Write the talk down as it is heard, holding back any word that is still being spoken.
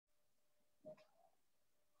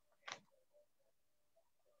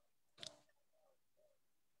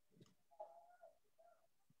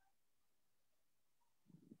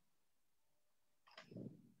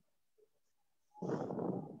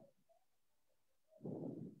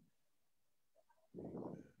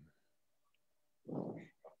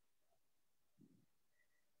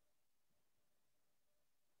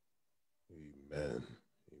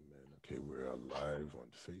live on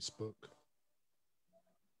Facebook.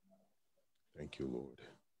 Thank you, Lord.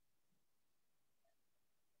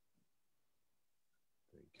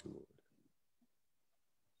 Thank you, Lord.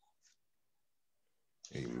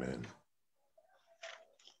 Amen.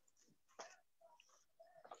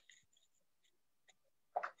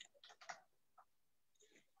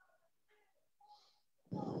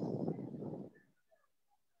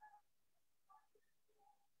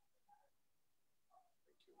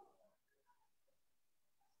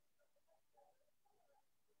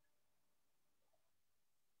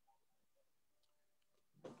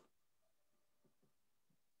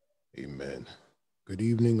 Amen. Good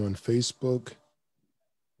evening on Facebook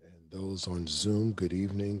and those on Zoom. Good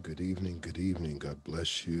evening, good evening, good evening. God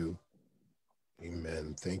bless you.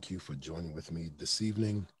 Amen. Thank you for joining with me this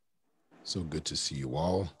evening. So good to see you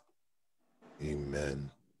all. Amen.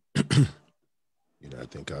 I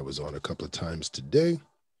think I was on a couple of times today.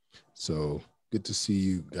 So good to see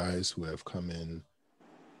you guys who have come in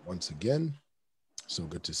once again. So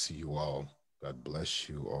good to see you all. God bless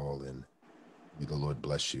you all, and may the Lord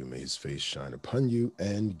bless you. May his face shine upon you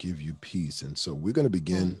and give you peace. And so we're going to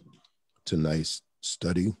begin tonight's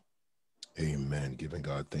study. Amen. Giving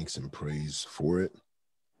God thanks and praise for it,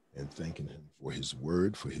 and thanking him for his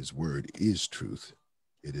word is truth.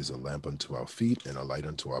 It is a lamp unto our feet and a light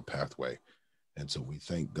unto our pathway. And so we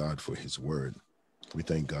thank God for his word. We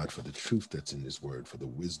thank God for the truth that's in his word, for the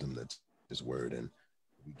wisdom that's in his word. And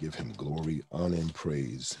we give him glory, honor, and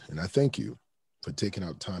praise. And I thank you for taking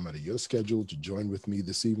out time out of your schedule to join with me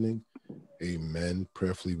this evening. Amen.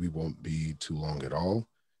 Prayerfully, we won't be too long at all,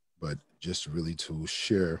 but just really to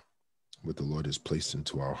share what the Lord has placed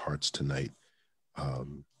into our hearts tonight,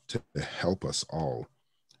 to help us all,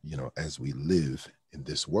 as we live in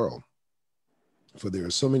this world. For there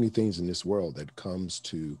are so many things in this world that comes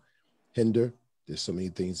to hinder. There's so many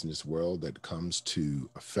things in this world that comes to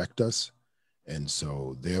affect us. And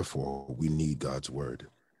so therefore we need God's word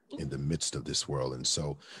in the midst of this world. And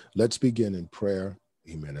so let's begin in prayer.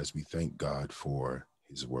 Amen. As we thank God for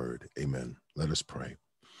his word. Amen. Let us pray.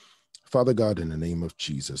 Father God, in the name of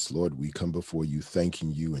Jesus, Lord, we come before you,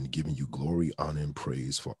 thanking you and giving you glory, honor, and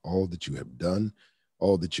praise for all that you have done,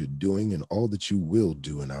 all that you're doing, and all that you will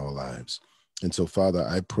do in our lives. And so, Father,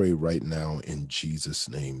 I pray right now in Jesus'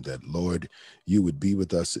 name that, Lord, you would be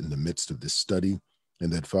with us in the midst of this study,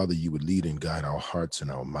 and that, Father, you would lead and guide our hearts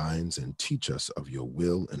and our minds and teach us of your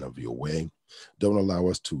will and of your way. Don't allow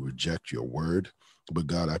us to reject your word. But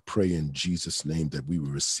God, I pray in Jesus' name that we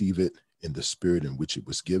will receive it in the spirit in which it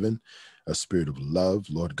was given, a spirit of love,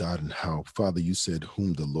 Lord God, and how, Father, you said,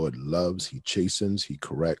 whom the Lord loves, he chastens, he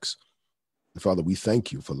corrects. And Father, we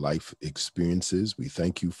thank you for life experiences. We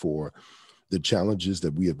thank you for the challenges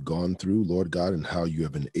that we have gone through, Lord God, and how you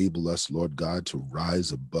have enabled us, Lord God, to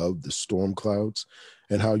rise above the storm clouds,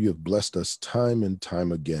 and how you have blessed us time and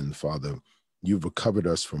time again, Father. You've recovered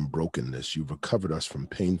us from brokenness. You've recovered us from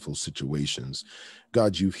painful situations.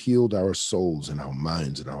 God, you've healed our souls and our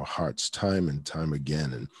minds and our hearts time and time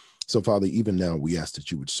again. And so, Father, even now we ask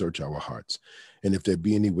that you would search our hearts. And if there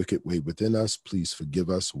be any wicked way within us, please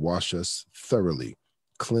forgive us, wash us thoroughly,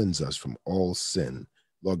 cleanse us from all sin.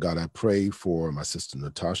 Lord God, I pray for my sister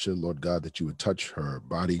Natasha, Lord God, that you would touch her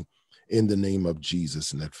body in the name of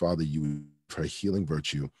Jesus, and that, Father, you would give her healing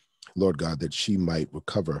virtue, Lord God, that she might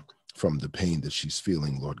recover from the pain that she's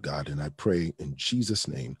feeling, Lord God. And I pray in Jesus'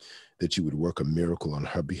 name that you would work a miracle on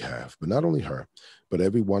her behalf, but not only her, but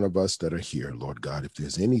every one of us that are here, Lord God. If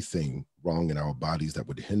there's anything wrong in our bodies that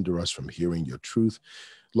would hinder us from hearing your truth,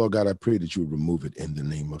 Lord God, I pray that you would remove it in the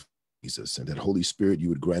name of Jesus, and that, Holy Spirit, you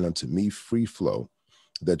would grant unto me free flow,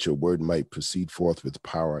 that your word might proceed forth with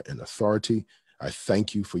power and authority. I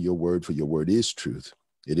thank you for your word is truth.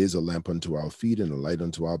 It is a lamp unto our feet and a light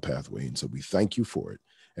unto our pathway. And so we thank you for it,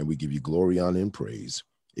 and we give you glory, honor, and praise.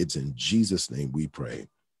 It's in Jesus' name we pray.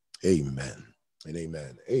 Amen and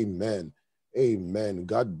amen. Amen. Amen.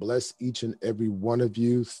 God bless each and every one of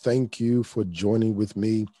you. Thank you for joining with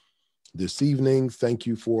me this evening. Thank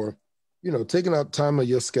you for, taking out time of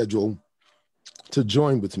your schedule to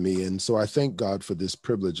join with me. And so I thank God for this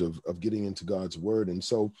privilege of getting into God's word. And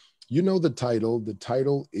so, the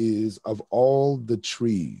title is Of All the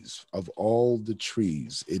Trees, of All the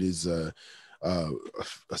Trees. It is a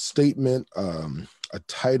statement, a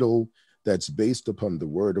title that's based upon the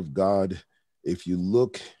word of God. If you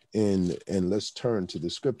look in, and let's turn to the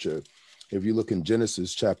scripture. If you look in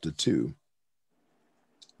Genesis chapter 2,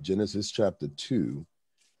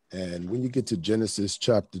 and when you get to Genesis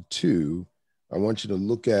chapter 2, I want you to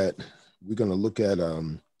we're going to look at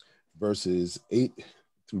verses 8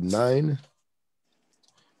 through 9.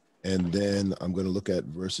 And then I'm going to look at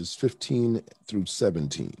verses 15 through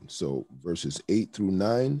 17. So verses 8 through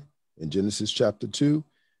 9 in Genesis chapter 2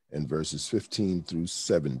 and verses 15 through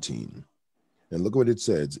 17. And look what it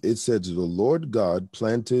says. It says, the Lord God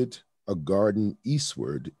planted a garden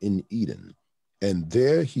eastward in Eden, and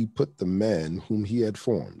there he put the man whom he had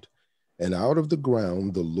formed. And out of the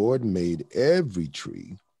ground the Lord made every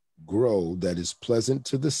tree grow that is pleasant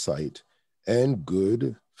to the sight and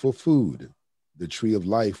good for food. The tree of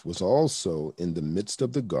life was also in the midst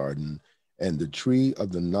of the garden, and the tree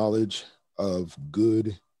of the knowledge of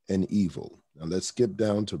good and evil. Now let's skip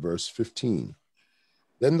down to verse 15.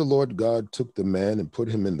 Then the Lord God took the man and put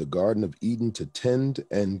him in the Garden of Eden to tend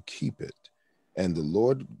and keep it. And the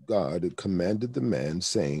Lord God commanded the man,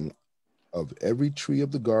 saying, of every tree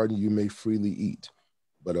of the garden you may freely eat,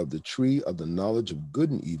 but of the tree of the knowledge of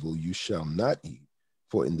good and evil you shall not eat,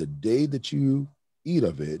 for in the day that you eat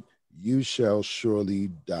of it, you shall surely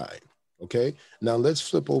die. Okay, now let's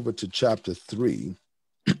flip over to chapter 3.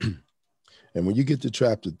 And when you get to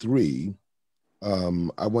chapter 3,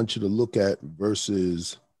 I want you to look at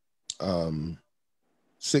verses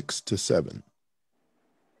 6 to 7.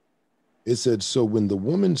 It said, so when the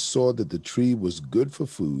woman saw that the tree was good for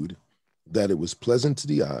food, that it was pleasant to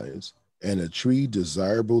the eyes, and a tree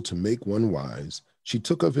desirable to make one wise, she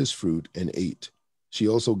took of his fruit and ate. She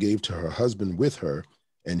also gave to her husband with her,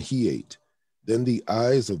 and he ate. Then the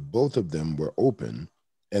eyes of both of them were open,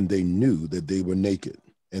 and they knew that they were naked.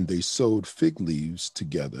 And they sewed fig leaves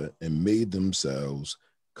together and made themselves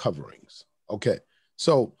coverings. Okay,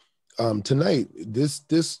 so tonight, this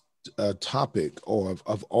topic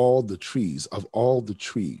of all the trees,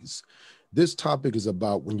 this topic is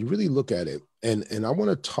about when you really look at it, and I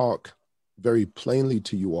want to talk very plainly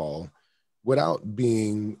to you all without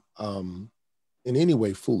being in any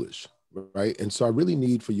way foolish, right? And so I really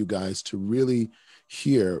need for you guys to really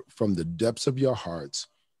hear from the depths of your hearts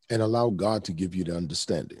and allow God to give you the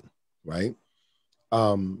understanding, right?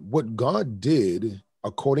 What God did,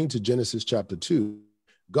 according to Genesis chapter 2,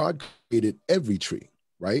 God created every tree,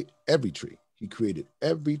 right? Every tree. He created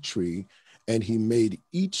every tree, and he made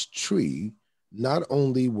each tree, not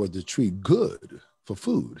only was the tree good for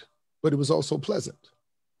food, but it was also pleasant,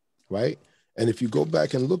 right? And if you go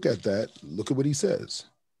back and look at that, look at what he says,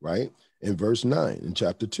 right? In verse 9 in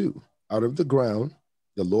chapter 2, out of the ground,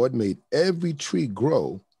 the Lord made every tree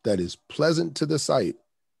grow that is pleasant to the sight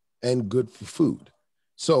and good for food.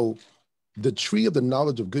 So the tree of the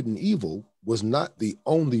knowledge of good and evil was not the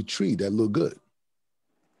only tree that looked good.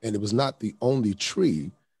 And it was not the only tree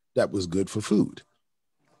that was good for food.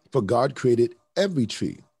 For God created every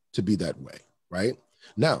tree to be that way, right?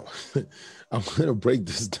 Now, I'm going to break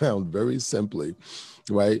this down very simply,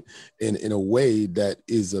 right? In a way that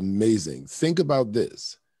is amazing. Think about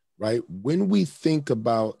this, right? When we think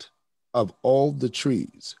about of all the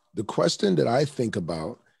trees, the question that I think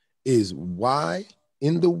about is why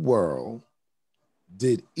in the world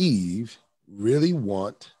did Eve really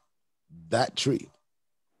want that tree,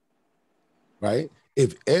 right?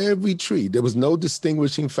 If every tree, there was no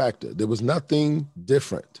distinguishing factor, there was nothing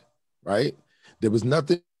different, right? There was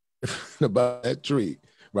nothing different about that tree,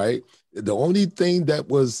 right? The only thing that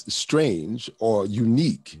was strange or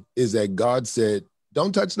unique is that God said,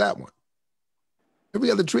 don't touch that one.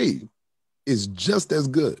 Every other tree is just as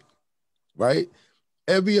good, right?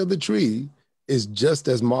 Every other tree is just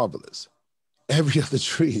as marvelous. Every other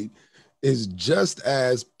tree is just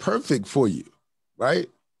as perfect for you, right?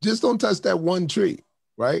 Just don't touch that one tree,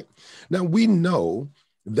 right? Now we know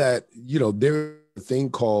that, there's a thing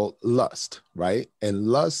called lust, right? And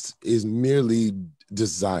lust is merely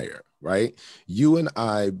desire, right? You and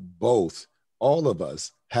I both, all of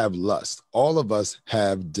us have lust. All of us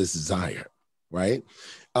have desire, right?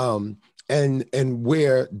 And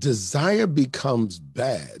where desire becomes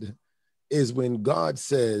bad is when God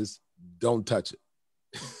says, don't touch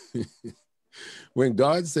it. When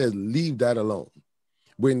God says, leave that alone.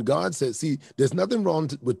 When God says, see, there's nothing wrong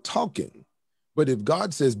with talking, but if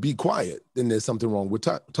God says, be quiet, then there's something wrong with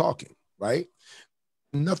talking, right?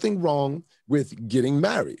 Nothing wrong with getting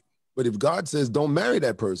married. But if God says, don't marry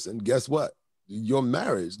that person, guess what? Your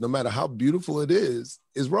marriage, no matter how beautiful it is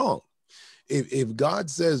wrong. If God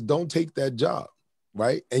says, don't take that job,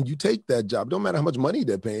 right? And you take that job, don't matter how much money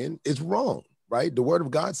they're paying, it's wrong, right? The word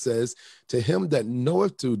of God says, to him that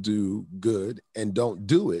knoweth to do good and don't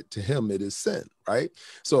do it, to him it is sin, right?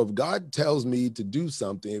 So if God tells me to do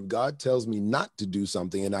something, if God tells me not to do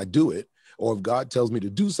something and I do it, or if God tells me to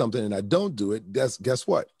do something and I don't do it, guess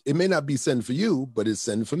what? It may not be sin for you, but it's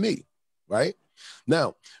sin for me, right?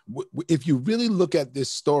 Now, if you really look at this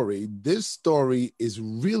story is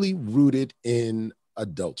really rooted in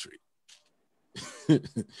adultery.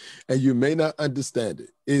 And you may not understand it,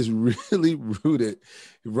 is really rooted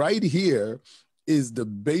right here is the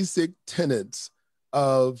basic tenets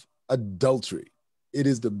of adultery. It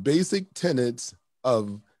is the basic tenets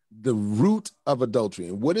of the root of adultery.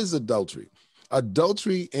 And what is adultery?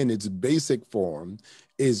 Adultery in its basic form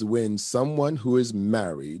is when someone who is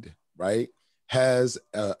married, right, has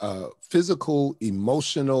a physical,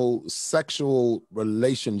 emotional, sexual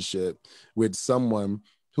relationship with someone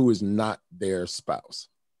who is not their spouse,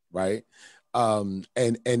 right? And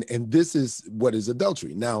this is what is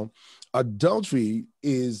adultery. Now, adultery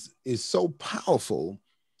is so powerful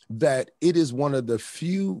that it is one of the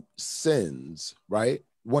few sins, right?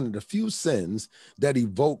 One of the few sins that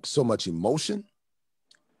evoke so much emotion,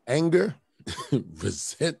 anger,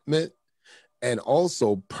 resentment, and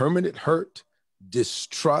also permanent hurt,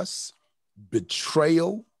 distrust,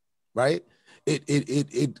 betrayal, right?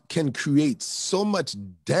 It can create so much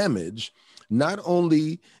damage, not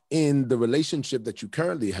only in the relationship that you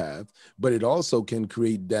currently have, but it also can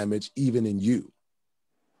create damage even in you.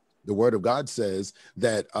 The word of God says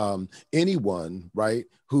that anyone, right,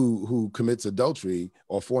 who commits adultery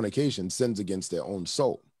or fornication sins against their own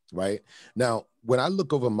soul, right? Now, when I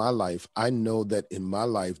look over my life, I know that in my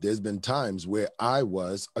life, there's been times where I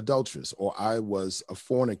was adulterous or I was a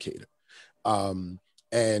fornicator.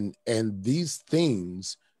 And these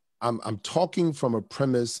things, I'm talking from a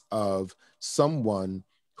premise of someone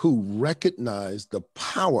who recognized the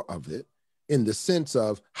power of it in the sense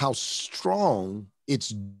of how strong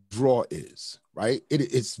its draw is, right?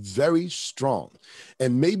 It's very strong.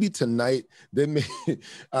 And maybe tonight,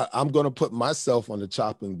 I'm going to put myself on the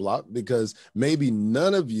chopping block because maybe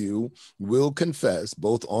none of you will confess,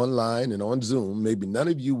 both online and on Zoom, maybe none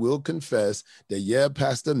of you will confess that, yeah,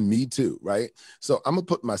 Pastor, me too, right? So I'm going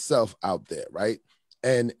to put myself out there, right?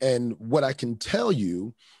 And what I can tell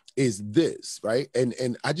you is this, right?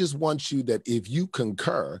 And I just want you that if you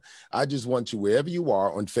concur, I just want you wherever you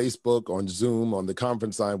are on Facebook, on Zoom, on the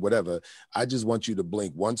conference line, whatever, I just want you to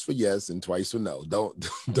blink once for yes and twice for no.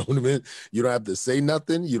 You don't have to say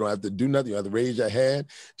nothing. You don't have to do nothing. You don't have to raise your hand.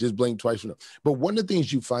 Just blink twice for no. But one of the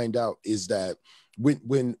things you find out is that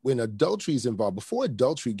when adultery is involved, before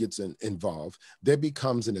adultery gets involved, there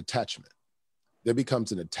becomes an attachment. There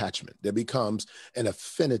becomes an attachment. There becomes an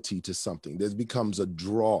affinity to something. There becomes a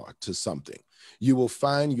draw to something. You will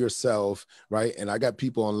find yourself, right? And I got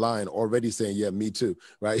people online already saying, yeah, me too,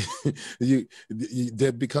 right?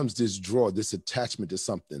 There becomes this draw, this attachment to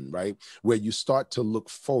something, right? Where you start to look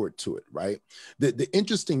forward to it, right? The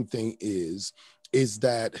interesting thing is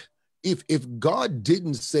that if God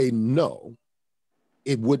didn't say no,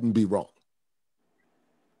 it wouldn't be wrong,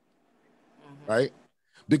 right?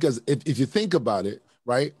 Because if you think about it,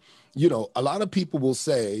 right, you know, a lot of people will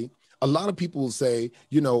say,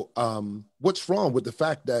 you know, what's wrong with the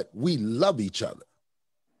fact that we love each other,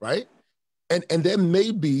 right? And there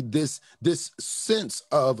may be this sense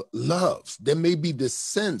of love. There may be this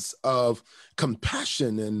sense of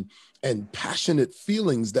compassion and passionate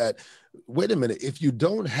feelings that, wait a minute, if you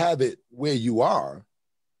don't have it where you are,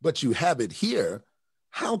 but you have it here,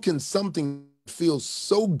 how can something feel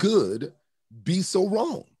so good be so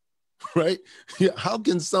wrong, right? How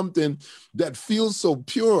can something that feels so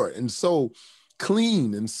pure and so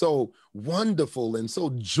clean and so wonderful and so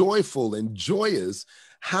joyful and joyous,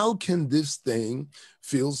 how can this thing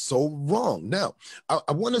feel so wrong? Now,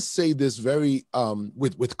 I want to say this very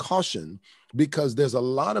with caution, because there's a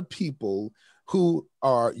lot of people who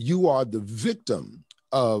you are the victim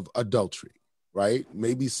of adultery. Right?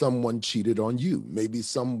 Maybe someone cheated on you. Maybe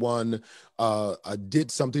someone did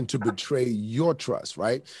something to betray your trust,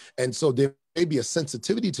 right? And so there may be a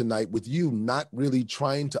sensitivity tonight with you not really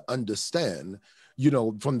trying to understand, you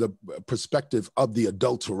know, from the perspective of the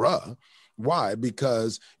adulterer. Why?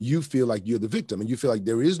 Because you feel like you're the victim and you feel like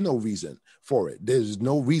there is no reason for it. There's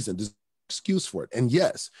no reason. There's excuse for it. And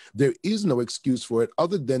yes, there is no excuse for it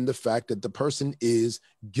other than the fact that the person is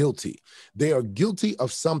guilty. They are guilty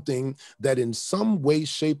of something that in some way,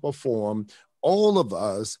 shape, or form, all of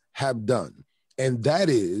us have done. And that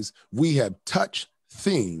is, we have touched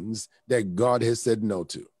things that God has said no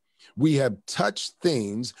to. We have touched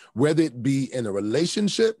things, whether it be in a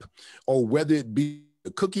relationship or whether it be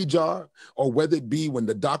a cookie jar or whether it be when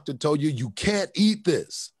the doctor told you, you can't eat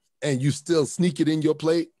this, and you still sneak it in your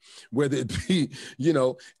plate, whether it be, you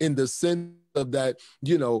know, in the sense of that,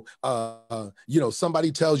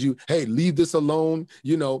 somebody tells you, hey, leave this alone,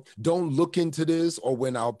 you know, don't look into this. Or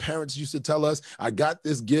when our parents used to tell us, I got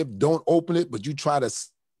this gift, don't open it, but you try to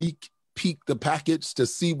sneak peek the package to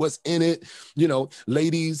see what's in it. You know,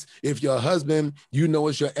 ladies, if your husband, you know,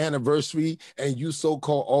 it's your anniversary and you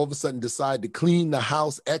so-called all of a sudden decide to clean the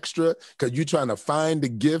house extra because you're trying to find the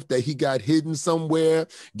gift that he got hidden somewhere,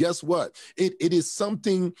 guess what? It is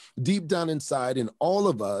something deep down inside in all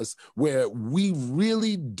of us where we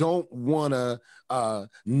really don't want to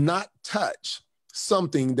not touch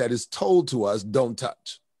something that is told to us, don't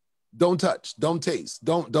touch. Don't touch, don't taste,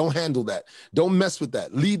 don't handle that. Don't mess with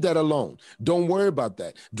that. Leave that alone. Don't worry about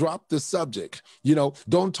that. Drop the subject. You know,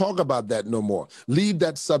 don't talk about that no more. Leave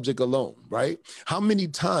that subject alone, right? How many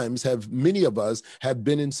times have many of us have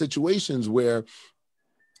been in situations where,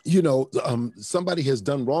 you know, somebody has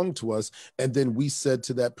done wrong to us, and then we said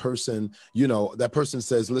to that person, you know, that person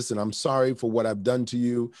says, listen, I'm sorry for what I've done to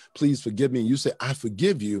you. Please forgive me. And you say, I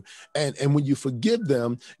forgive you. And when you forgive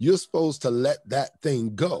them, you're supposed to let that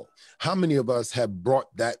thing go. How many of us have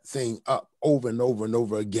brought that thing up over and over and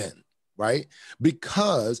over again? Right?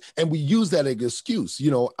 Because, and we use that as an excuse. You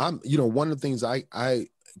know, one of the things I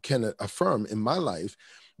can affirm in my life,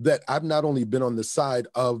 that I've not only been on the side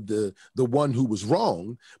of the one who was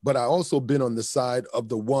wrong, but I also been on the side of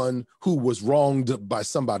the one who was wronged by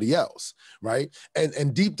somebody else, right?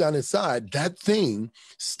 And deep down inside, that thing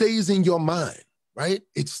stays in your mind, right?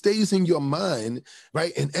 It stays in your mind,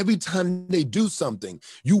 right? And every time they do something,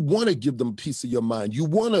 you want to give them a piece of your mind. You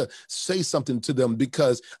want to say something to them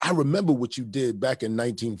because I remember what you did back in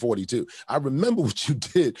 1942. I remember what you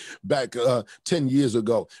did back 10 years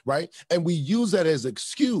ago, right? And we use that as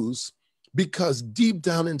excuse because deep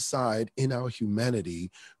down inside in our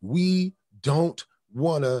humanity, we don't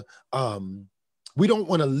want to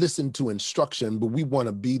listen to instruction, but we want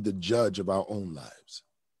to be the judge of our own lives.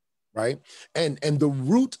 Right? And the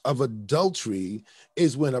root of adultery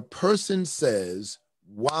is when a person says,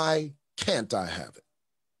 why can't I have it?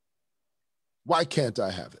 Why can't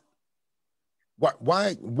I have it?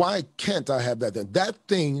 Why can't I have that thing? That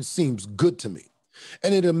thing seems good to me.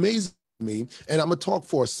 And it amazes me, and I'm gonna talk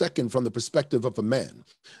for a second from the perspective of a man.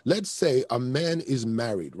 Let's say a man is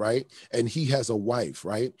married, right? And he has a wife,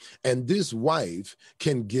 right? And this wife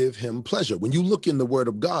can give him pleasure. When you look in the Word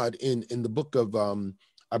of God, in the book of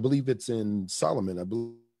I believe it's in Solomon. I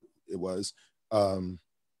believe it was.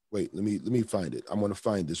 Wait, let me find it. I'm going to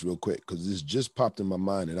find this real quick because this just popped in my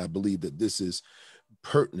mind, and I believe that this is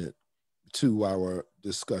pertinent to our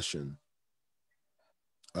discussion.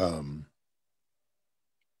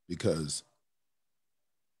 Because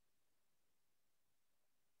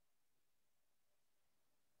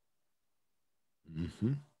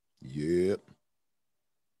yep.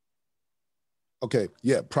 Okay,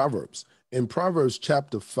 yeah, Proverbs. In Proverbs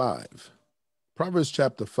chapter 5,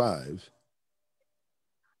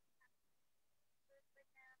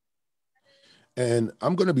 and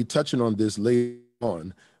I'm going to be touching on this later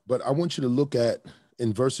on, but I want you to look at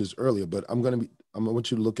in verses earlier, but I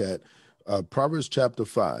want you to look at Proverbs chapter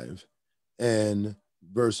 5 and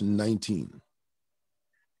verse 19.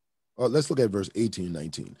 Let's look at verse 18 and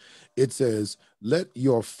 19. It says, let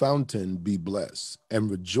your fountain be blessed and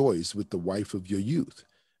rejoice with the wife of your youth.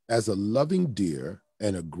 As a loving deer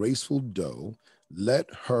and a graceful doe,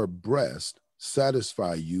 let her breast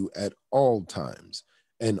satisfy you at all times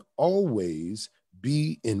and always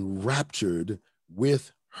be enraptured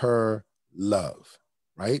with her love.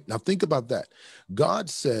 Right? Now think about that. God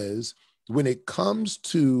says when it comes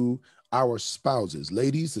to our spouses,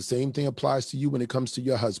 ladies, the same thing applies to you when it comes to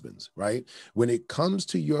your husbands, right? When it comes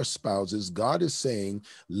to your spouses, God is saying,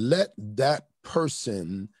 let that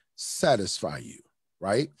person satisfy you,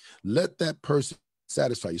 right? Let that person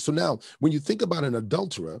satisfy you. So now, when you think about an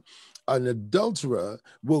adulterer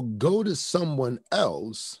will go to someone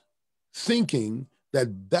else thinking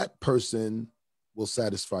that that person will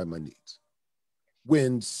satisfy my needs,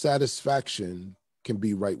 when satisfaction can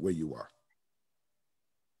be right where you are.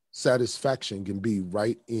 Satisfaction can be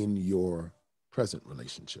right in your present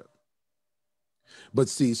relationship. But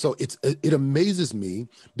see, so it amazes me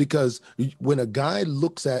because when a guy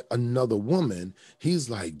looks at another woman, he's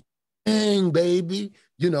like, dang, baby,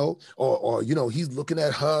 you know, or you know, he's looking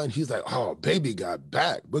at her and he's like, oh, baby got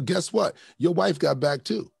back. But guess what? Your wife got back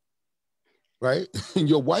too, right? And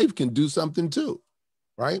your wife can do something too,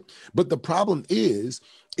 right? But the problem is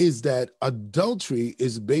that adultery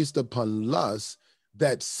is based upon lust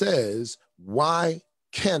that says, why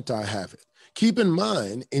can't I have it? Keep in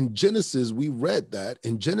mind, in Genesis, we read that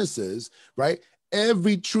in Genesis, right?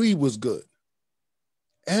 Every tree was good.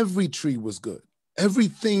 Every tree was good.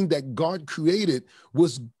 Everything that God created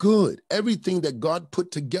was good. Everything that God put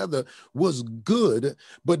together was good.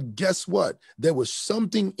 But guess what? There was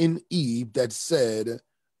something in Eve that said,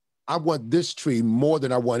 I want this tree more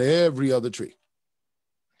than I want every other tree,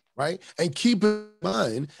 right? And keep in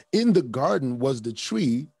mind, in the garden was the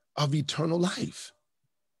tree of eternal life.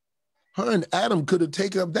 Her and Adam could have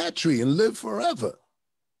taken up that tree and lived forever.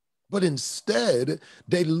 But instead,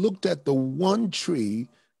 they looked at the one tree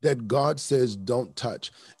that God says don't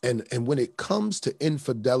touch. And when it comes to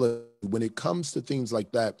infidelity, when it comes to things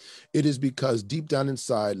like that, it is because deep down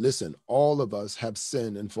inside, listen, all of us have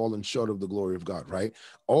sinned and fallen short of the glory of God, right?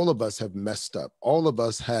 All of us have messed up. All of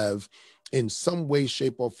us have in some way,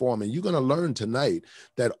 shape, or form. And you're going to learn tonight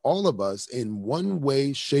that all of us in one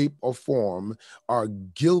way, shape, or form are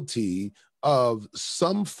guilty of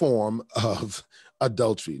some form of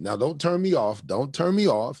adultery. Now, don't turn me off. Don't turn me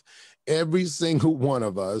off. Every single one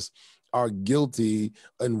of us are guilty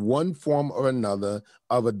in one form or another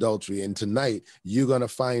of adultery. And tonight, you're going to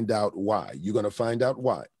find out why. You're going to find out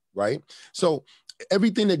why, right? So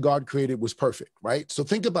everything that God created was perfect, right? So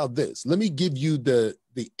think about this. Let me give you the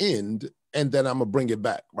end, and then I'm going to bring it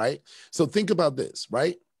back, right? So think about this,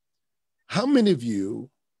 right? How many of you,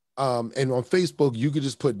 and on Facebook, you could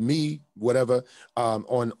just put me, whatever,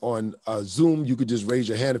 on Zoom, you could just raise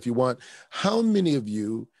your hand if you want. How many of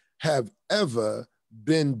you have ever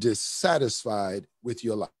been dissatisfied with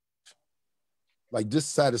your life? Like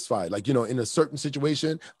dissatisfied, like, you know, in a certain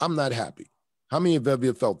situation, I'm not happy. How many have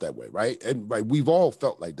ever felt that way, right? And right, we've all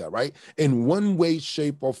felt like that, right? In one way,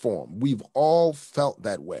 shape, or form, we've all felt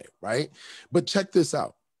that way, right? But check this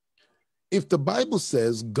out. If the Bible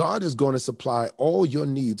says God is going to supply all your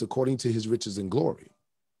needs according to his riches and glory,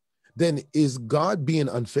 then is God being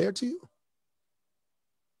unfair to you?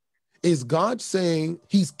 Is God saying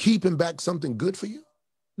he's keeping back something good for you?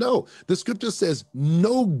 No, the scripture says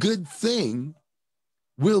no good thing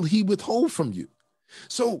will he withhold from you.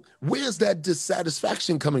 So where's that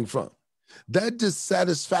dissatisfaction coming from? That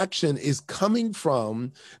dissatisfaction is coming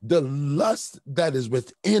from the lust that is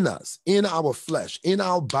within us, in our flesh, in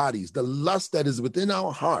our bodies, the lust that is within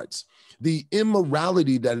our hearts, the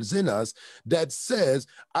immorality that is in us that says,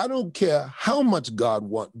 I don't care how much God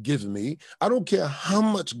given me. I don't care how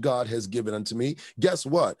much God has given unto me. Guess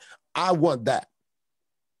what? I want that.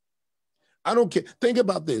 I don't care. Think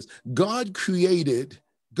about this. God created.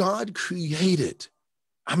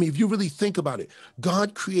 I mean, if you really think about it,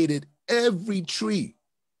 God created every tree.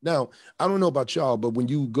 Now, I don't know about y'all, but when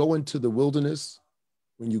you go into the wilderness,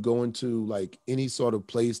 when you go into like any sort of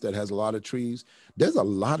place that has a lot of trees, there's a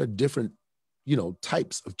lot of different, you know,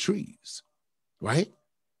 types of trees, right?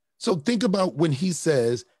 So think about when he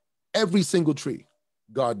says every single tree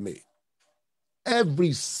God made.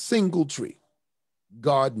 Every single tree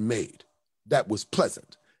God made that was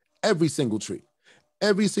pleasant. Every single tree.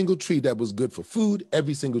 Every single tree that was good for food,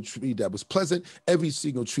 every single tree that was pleasant, every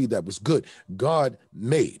single tree that was good, God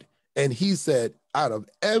made. And he said, out of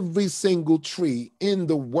every single tree in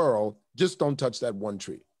the world, just don't touch that one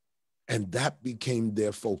tree. And that became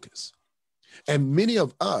their focus. And many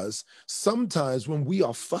of us, sometimes when we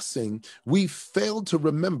are fussing, we fail to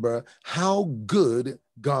remember how good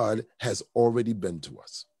God has already been to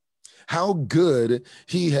us. How good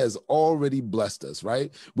he has already blessed us,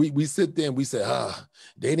 right? We sit there and we say,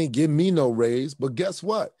 they didn't give me no raise. But guess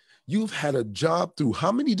what? You've had a job through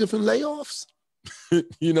how many different layoffs?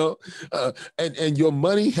 You know, and your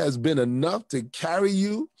money has been enough to carry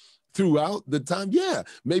you throughout the time. Yeah,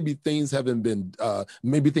 maybe things have been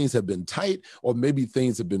tight, or maybe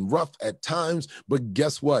things have been rough at times. But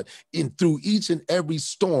guess what? Through each and every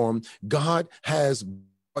storm, God has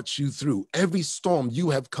brought you through. Every storm you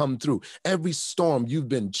have come through, every storm you've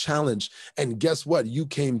been challenged, and guess what? You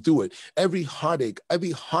came through it. Every heartache,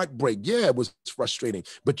 every heartbreak, yeah, it was frustrating,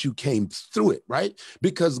 but you came through it, right?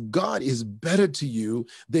 Because God is better to you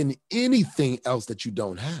than anything else that you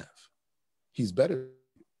don't have. He's better.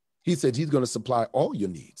 He said he's going to supply all your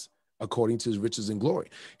needs according to his riches and glory.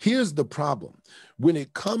 Here's the problem. When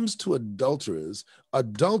it comes to adulterers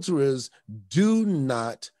do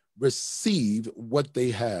not receive what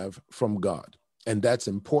they have from God. And that's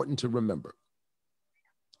important to remember.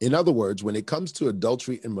 In other words, when it comes to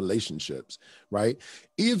adultery in relationships, right?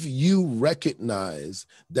 If you recognize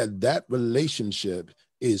that that relationship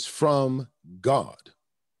is from God,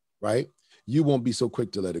 right? You won't be so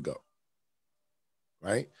quick to let it go,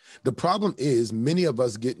 right? The problem is many of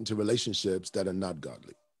us get into relationships that are not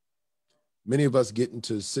godly. Many of us get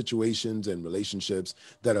into situations and relationships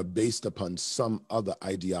that are based upon some other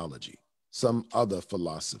ideology, some other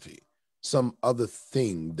philosophy, some other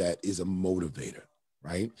thing that is a motivator,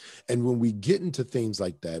 right? And when we get into things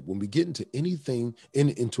like that, when we get into anything,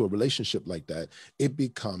 into a relationship like that, it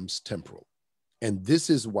becomes temporal. And this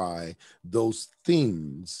is why those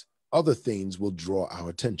things other things will draw our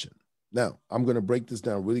attention. Now, I'm going to break this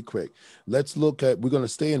down really quick. Let's look at, we're going to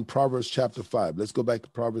stay in Proverbs chapter 5. Let's go back to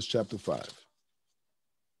Proverbs chapter 5.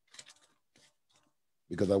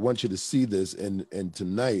 Because I want you to see this, and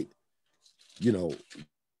tonight, you know,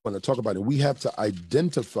 want to talk about it. We have to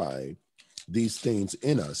identify these things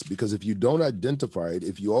in us, because if you don't identify it,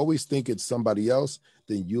 if you always think it's somebody else,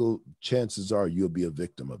 then chances are you'll be a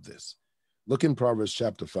victim of this. Look in Proverbs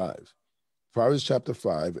chapter 5. Proverbs chapter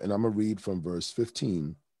 5, and I'm going to read from verse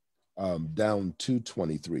 15 down to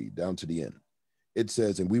 23, down to the end. It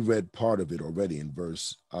says, and we read part of it already in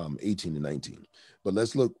verse 18 and 19, but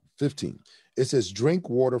let's look 15. It says, drink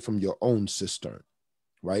water from your own cistern,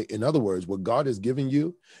 right? In other words, what God has given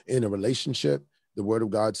you in a relationship, the word of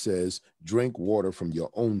God says, drink water from your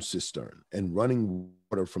own cistern and running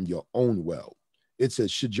water from your own well. It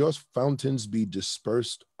says, should your fountains be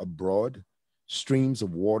dispersed abroad, streams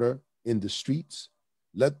of water in the streets?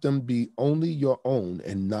 Let them be only your own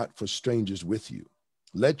and not for strangers with you.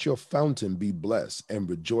 Let your fountain be blessed and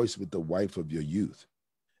rejoice with the wife of your youth.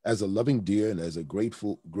 As a loving deer and as a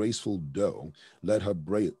graceful doe, let her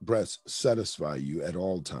breast satisfy you at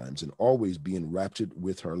all times and always be enraptured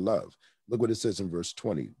with her love. Look what it says in verse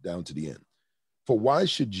 20 down to the end. For why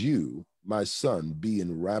should you, my son, be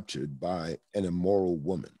enraptured by an immoral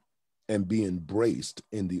woman and be embraced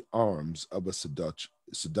in the arms of a seductress?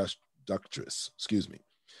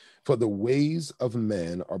 For the ways of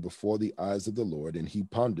man are before the eyes of the Lord, and he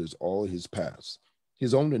ponders all his paths.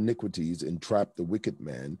 His own iniquities entrap the wicked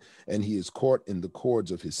man, and he is caught in the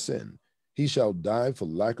cords of his sin. He shall die for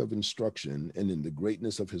lack of instruction, and in the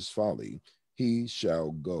greatness of his folly he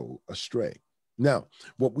shall go astray. Now,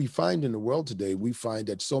 what we find in the world today, we find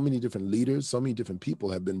that so many different leaders, so many different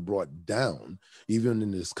people have been brought down. Even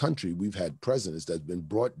in this country, we've had presidents that have been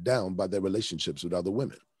brought down by their relationships with other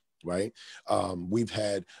women. Right? We've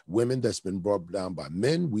had women that's been brought down by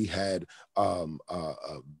men. We had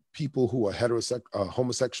people who are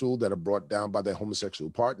homosexual that are brought down by their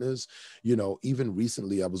homosexual partners. You know, even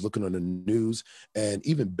recently I was looking on the news, and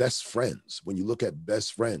even best friends, when you look at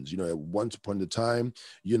best friends, you know, at once upon a time,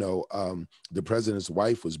 you know, the president's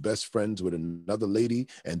wife was best friends with another lady,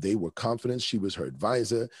 and they were confident. She was her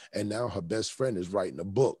advisor, and now her best friend is writing a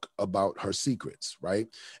book about her secrets, right?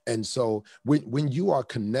 And so when you are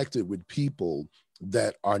connected with people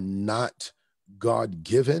that are not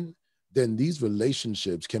God-given, then these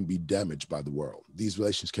relationships can be damaged by the world. These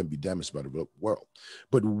relations can be damaged by the world.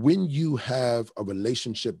 But when you have a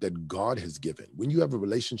relationship that God has given, when you have a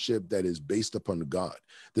relationship that is based upon God,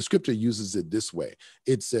 the scripture uses it this way.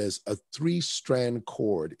 It says a 3-strand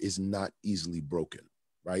cord is not easily broken,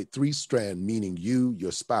 right? 3-strand, meaning you,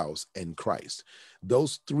 your spouse, and Christ.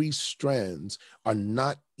 Those 3 strands are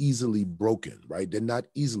not easily broken, right? They're not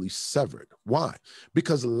easily severed. Why?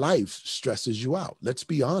 Because life stresses you out. Let's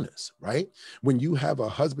be honest, right? When you have a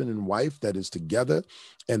husband and wife that is together,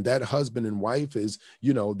 and that husband and wife is,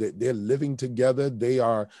 you know, they're living together, they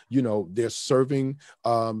are, you know, they're serving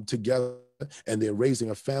together, and they're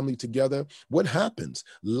raising a family together, what happens?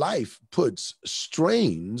 Life puts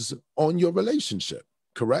strains on your relationship,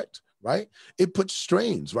 correct? Right? It puts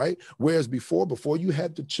strains, right? Whereas before you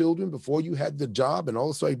had the children, before you had the job and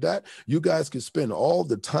all like that, you guys could spend all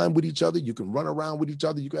the time with each other. You can run around with each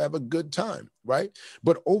other. You can have a good time, right?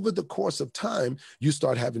 But over the course of time, you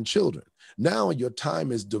start having children. Now your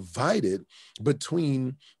time is divided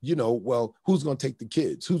between, you know, well, who's going to take the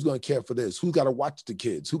kids? Who's going to care for this? Who's got to watch the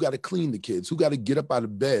kids? Who got to clean the kids? Who got to get up out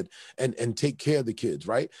of bed and take care of the kids,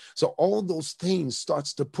 right? So all those things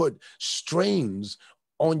starts to put strains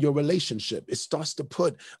on your relationship. It starts to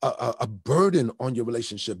put a burden on your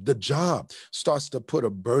relationship. The job starts to put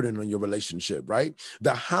a burden on your relationship, right?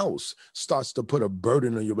 The house starts to put a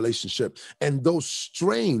burden on your relationship. And those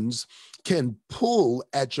strains can pull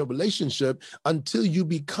at your relationship until you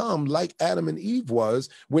become like Adam and Eve was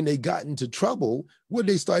when they got into trouble. What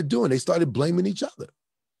did they start doing? They started blaming each other.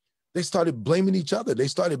 They started blaming each other. They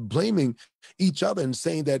started blaming each other and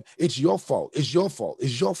saying that it's your fault, it's your fault,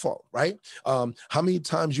 it's your fault, right? How many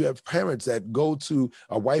times you have parents that go to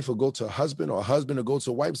a wife or go to a husband, or a husband or go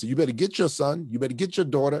to a wife, so you better get your son, you better get your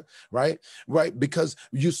daughter, right? Right? Because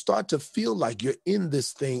you start to feel like you're in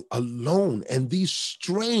this thing alone, and these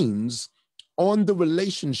strains on the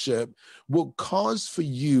relationship will cause for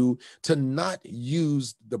you to not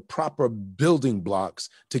use the proper building blocks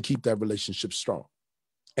to keep that relationship strong.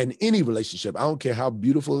 And any relationship, I don't care how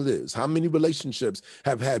beautiful it is, how many relationships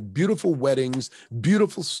have had beautiful weddings,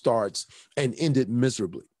 beautiful starts, and ended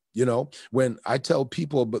miserably. You know, when I tell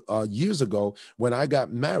people years ago, when I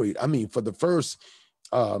got married, I mean, for the first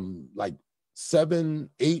like 7,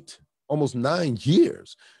 8, almost 9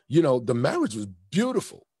 years. You know, the marriage was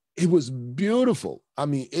beautiful. It was beautiful. I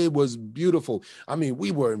mean, it was beautiful. I mean,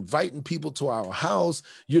 we were inviting people to our house.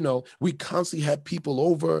 You know, we constantly had people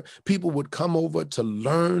over. People would come over to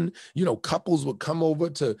learn. You know, couples would come over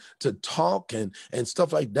to talk and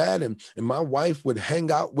stuff like that. And my wife would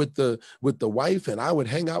hang out with the wife, and I would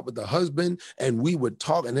hang out with the husband, and we would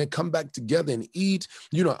talk and then come back together and eat.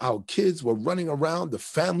 You know, our kids were running around. The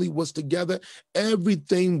family was together.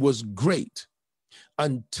 Everything was great,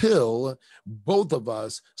 until both of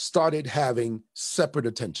us started having separate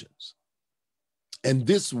attentions. And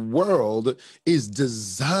this world is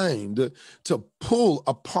designed to pull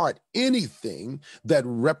apart anything that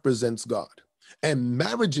represents God. And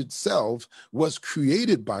marriage itself was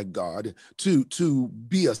created by God to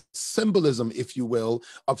be a symbolism, if you will,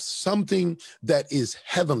 of something that is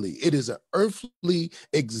heavenly. It is an earthly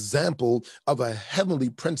example of a heavenly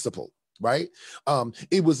principle. Right?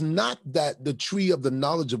 It was not that the tree of the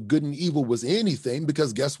knowledge of good and evil was anything,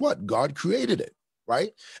 because guess what? God created it,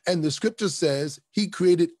 right? And the scripture says he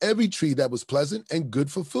created every tree that was pleasant and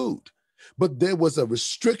good for food. But there was a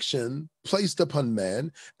restriction placed upon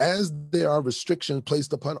man, as there are restrictions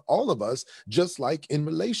placed upon all of us, just like in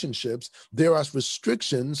relationships, there are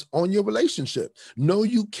restrictions on your relationship. No,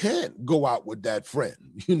 you can't go out with that friend,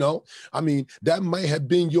 you know? I mean, that might have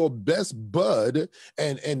been your best bud,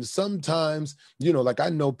 and sometimes, you know, like I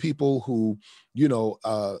know people who, you know,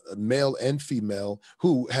 male and female,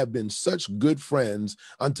 who have been such good friends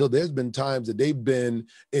until there's been times that they've been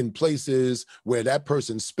in places where that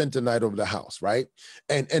person spent the night over the house, right?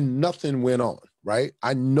 And nothing went on, right?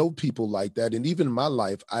 I know people like that. And even in my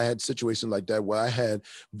life, I had situations like that where I had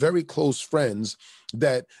very close friends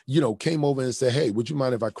that, you know, came over and said, hey, would you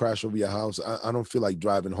mind if I crash over your house? I don't feel like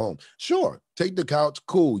driving home. Sure, take the couch,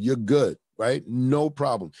 cool, you're good. Right? No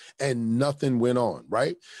problem. And nothing went on,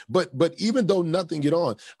 right? But even though nothing get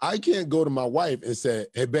on, I can't go to my wife and say,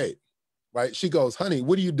 hey, babe, right? She goes, honey,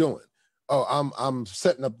 what are you doing? Oh, I'm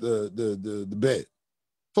setting up the bed.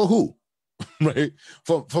 For who? Right?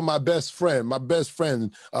 For my best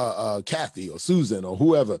friend, Kathy or Susan or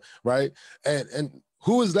whoever, right? And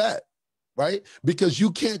who is that? Right? Because you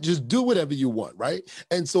can't just do whatever you want, right?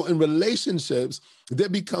 And so in relationships, there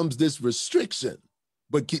becomes this restriction.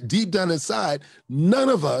 But deep down inside, none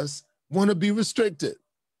of us want to be restricted.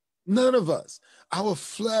 None of us. Our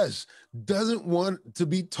flesh doesn't want to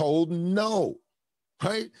be told no,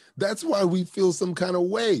 right? That's why we feel some kind of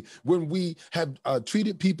way when we have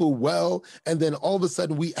treated people well, and then all of a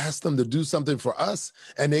sudden we ask them to do something for us,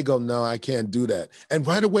 and they go, no, I can't do that. And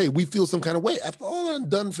right away, we feel some kind of way. After all I'm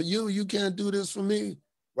done for you, you can't do this for me.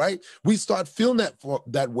 Right? We start feeling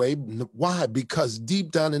that way. Why? Because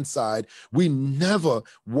deep down inside, we never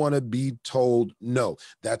want to be told no.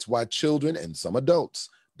 That's why children and some adults,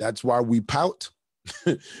 that's why we pout.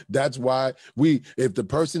 That's why if the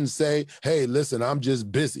person say, hey, listen, I'm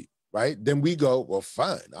just busy, right? Then we go, well,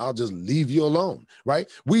 fine, I'll just leave you alone, right?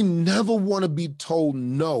 We never want to be told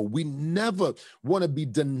no. We never want to be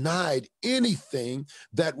denied anything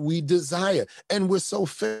that we desire. And we're so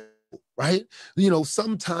fair. Right? You know,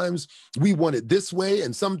 sometimes we want it this way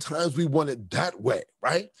and sometimes we want it that way,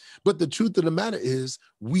 right? But the truth of the matter is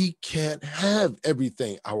we can't have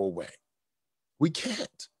everything our way. We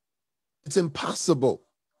can't. It's impossible,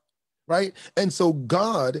 right? And so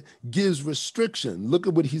God gives restriction. Look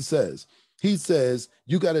at what he says. He says,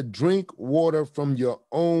 you got to drink water from your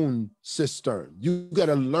own cistern. You got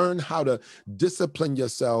to learn how to discipline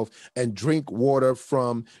yourself and drink water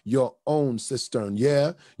from your own cistern.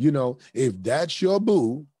 Yeah, you know, if that's your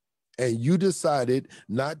boo, and you decided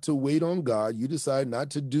not to wait on God, you decided not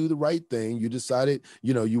to do the right thing, you decided,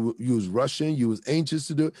 you know, you was rushing, you was anxious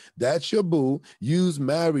to do it, that's your boo, you's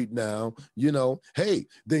married now, you know, hey,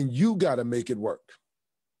 then you got to make it work.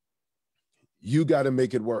 You got to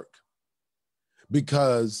make it work.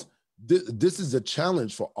 Because this is a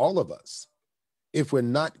challenge for all of us. If we're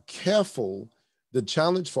not careful, the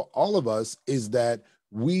challenge for all of us is that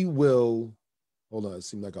we will, hold on, it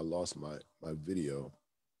seemed like I lost my video.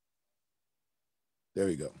 There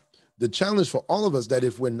we go. The challenge for all of us that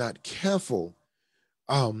if we're not careful,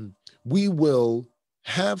 we will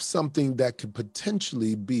have something that could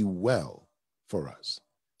potentially be well for us,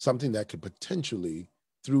 something that could potentially,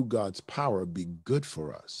 through God's power, be good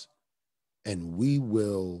for us. And we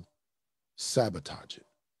will sabotage it.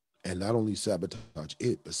 And not only sabotage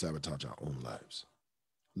it, but sabotage our own lives.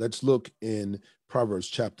 Let's look in Proverbs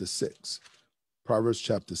chapter 6. Proverbs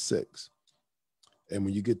chapter 6. And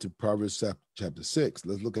when you get to Proverbs chapter 6,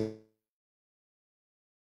 let's look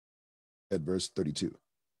at verse 32.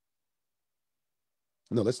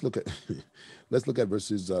 No, let's look at let's look at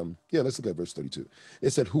verses let's look at verse 32. It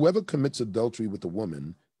said, whoever commits adultery with a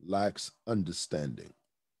woman lacks understanding.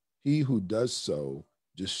 He who does so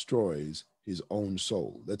destroys his own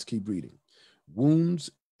soul. Let's keep reading. Wounds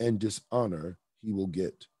and dishonor he will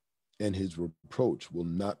get, and his reproach will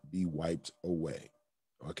not be wiped away.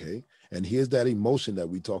 Okay? And here's that emotion that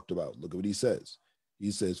we talked about. Look at what he says.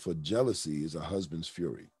 He says, for jealousy is a husband's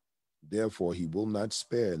fury. Therefore, he will not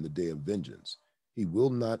spare in the day of vengeance. He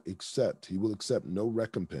will accept no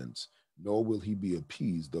recompense, nor will he be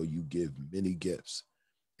appeased, though you give many gifts.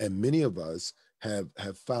 And many of us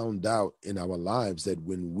have found out in our lives that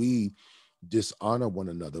when we dishonor one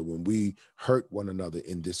another, when we hurt one another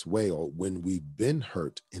in this way, or when we've been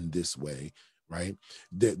hurt in this way, right,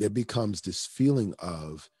 there becomes this feeling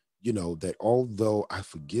of, that although I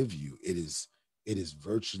forgive you, it is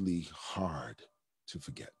virtually hard to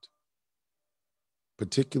forget,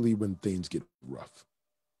 particularly when things get rough,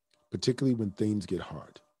 particularly when things get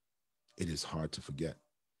hard. It is hard to forget.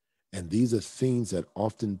 And these are things that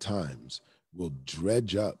oftentimes will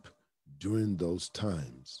dredge up during those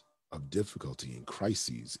times of difficulty and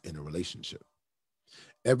crises in a relationship.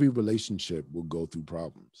 Every relationship will go through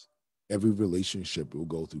problems. Every relationship will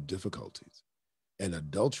go through difficulties. And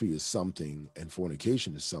adultery is something, and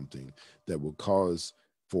fornication is something that will cause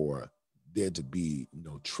for there to be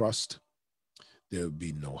no trust, there will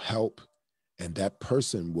be no help, and that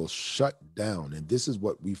person will shut down. And this is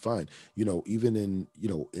what we find, even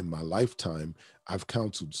in my lifetime, I've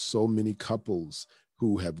counseled so many couples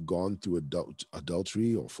who have gone through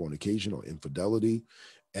adultery or fornication or infidelity.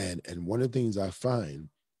 And one of the things I find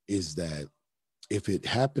is that if it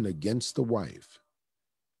happened against the wife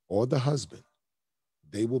or the husband,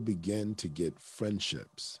 they will begin to get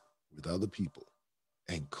friendships with other people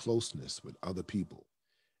and closeness with other people.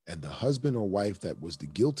 And the husband or wife that was the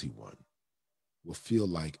guilty one will feel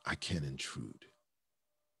like, I can't intrude,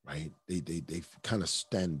 right? They kind of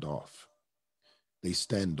stand off. They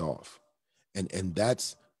stand off. And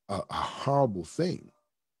that's a horrible thing,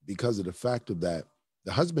 because of the fact of that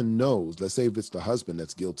the husband knows, let's say if it's the husband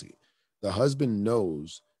that's guilty, the husband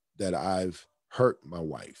knows that I've hurt my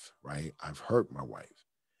wife, right? I've hurt my wife.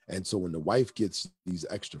 And so when the wife gets these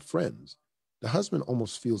extra friends, the husband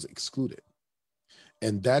almost feels excluded.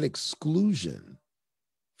 And that exclusion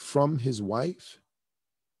from his wife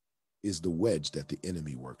is the wedge that the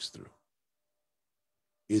enemy works through.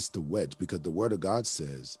 It's the wedge, because the word of God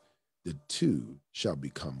says the two shall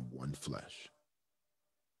become one flesh.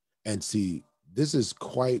 And see,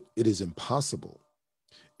 it is impossible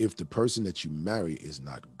if the person that you marry is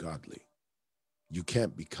not godly. You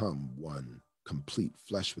can't become one complete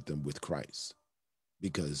flesh with them with Christ,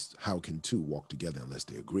 because how can two walk together unless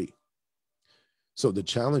they agree? So the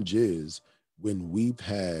challenge is, when we've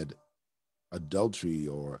had adultery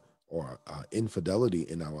or infidelity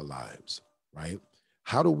in our lives, right?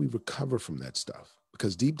 How do we recover from that stuff?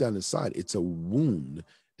 Because deep down inside, it's a wound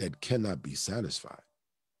that cannot be satisfied.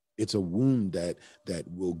 It's a wound that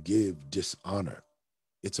will give dishonor.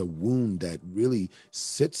 It's a wound that really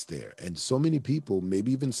sits there. And so many people,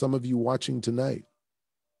 maybe even some of you watching tonight,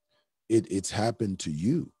 it's happened to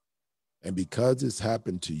you. And because it's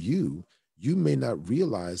happened to you, you may not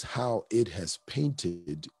realize how it has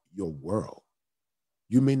painted your world.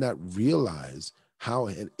 You may not realize how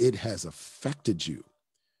it has affected you,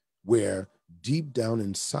 where deep down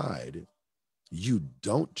inside, you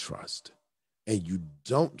don't trust, and you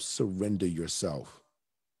don't surrender yourself,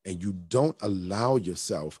 and you don't allow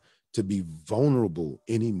yourself to be vulnerable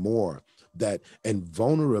anymore. And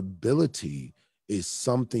vulnerability is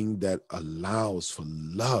something that allows for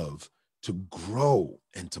love to grow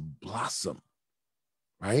and to blossom,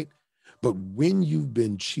 right? But when you've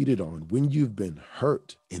been cheated on, when you've been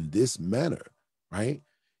hurt in this manner, right,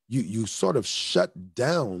 you sort of shut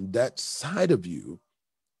down that side of you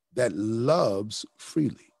that loves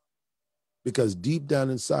freely, because deep down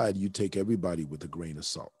inside, you take everybody with a grain of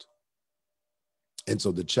salt. And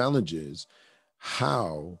so the challenge is,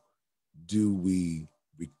 how do we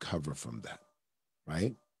recover from that,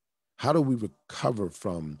 right? How do we recover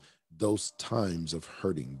from those times of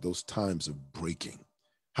hurting, those times of breaking?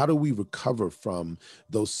 How do we recover from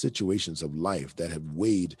those situations of life that have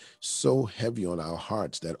weighed so heavy on our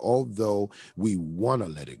hearts that although we want to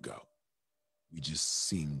let it go, we just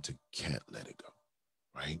seem to can't let it go,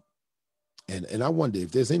 right? And I wonder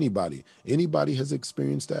if there's anybody has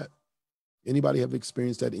experienced that? Anybody have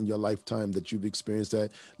experienced that in your lifetime, that you've experienced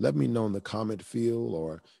that? Let me know in the comment field,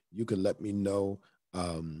 or you can let me know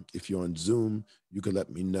if you're on Zoom, you can let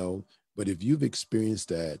me know. But if you've experienced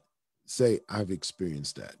that, say, I've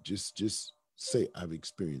experienced that. Just say, I've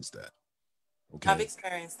experienced that, Okay. I've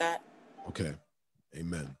experienced that. Okay.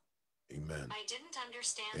 Amen. Amen. I didn't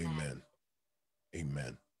understand Amen.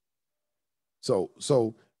 Amen.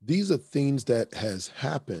 So these are things that has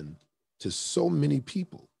happened to so many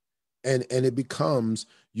people. And it becomes,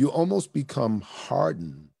 you almost become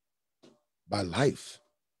hardened by life,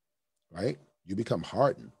 right? You become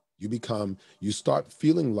hardened. You start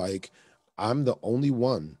feeling like I'm the only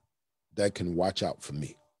one that can watch out for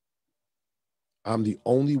me. I'm the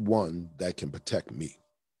only one that can protect me,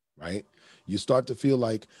 right? You start to feel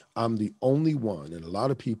like I'm the only one. And a lot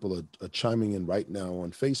of people are chiming in right now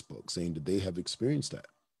on Facebook saying that they have experienced that.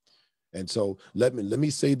 And so let me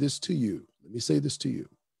say this to you. Let me say this to you.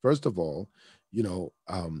 First of all,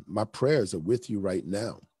 my prayers are with you right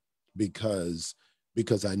now because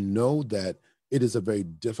I know that it is a very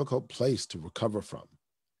difficult place to recover from.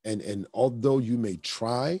 And although you may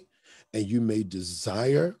try and you may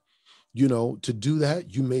desire, to do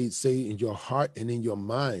that, you may say in your heart and in your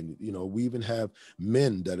mind, we even have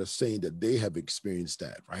men that are saying that they have experienced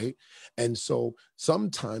that, right? And so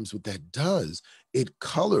sometimes what that does, it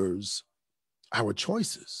colors our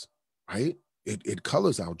choices, right? It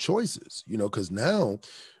colors our choices, because now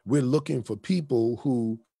we're looking for people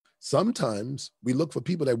who sometimes we look for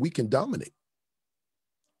people that we can dominate.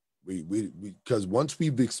 We because once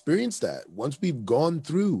we've experienced that, once we've gone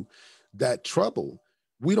through that trouble,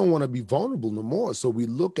 we don't want to be vulnerable no more. So we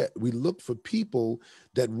look for people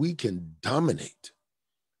that we can dominate,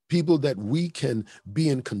 people that we can be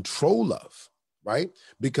in control of, right?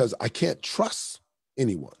 Because I can't trust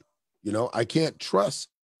anyone. I can't trust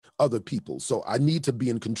other people. So I need to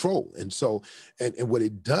be in control. And so, and what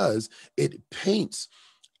it does, it paints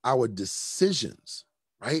our decisions,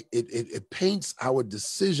 right? It paints our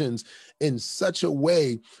decisions in such a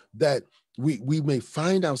way that we may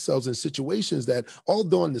find ourselves in situations that,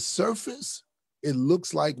 although on the surface it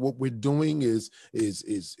looks like what we're doing is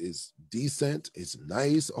decent, it's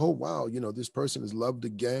nice. Oh wow, this person is loved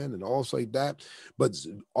again, and all like that. But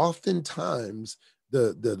oftentimes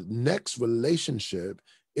the next relationship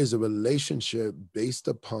is a relationship based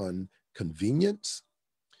upon convenience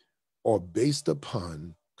or based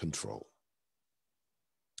upon control,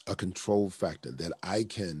 a control factor that I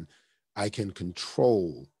can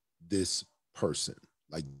control this person,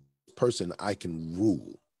 like person I can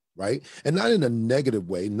rule, right? And not in a negative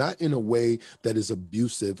way, not in a way that is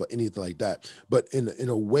abusive or anything like that, but in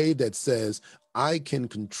a way that says I can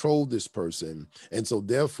control this person. And so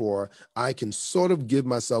therefore I can sort of give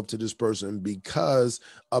myself to this person because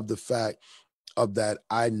of the fact of that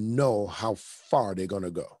I know how far they're going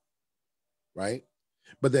to go, right?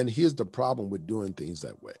 But then here's the problem with doing things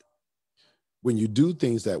that way. When you do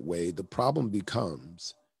things that way, the problem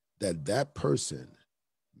becomes that that person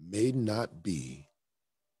may not be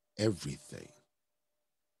everything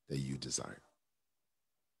that you desire.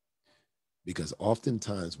 Because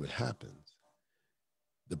oftentimes what happens,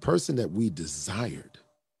 the person that we desired,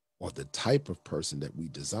 or the type of person that we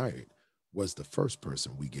desired, was the first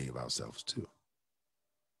person we gave ourselves to.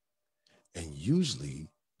 And usually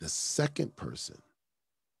the second person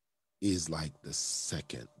is like the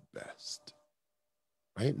second best,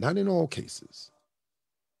 right? Not in all cases,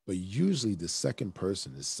 but usually the second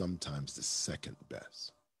person is sometimes the second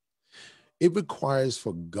best. It requires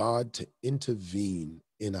for God to intervene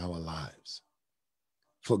in our lives,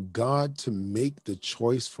 for God to make the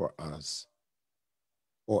choice for us,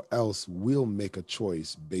 or else we'll make a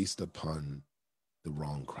choice based upon the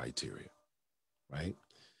wrong criteria, right?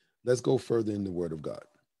 Let's go further in the Word of God,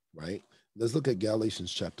 right? Let's look at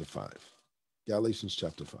Galatians chapter 5. Galatians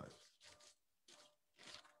chapter 5.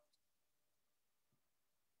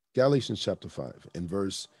 Galatians chapter 5 and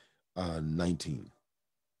verse 19.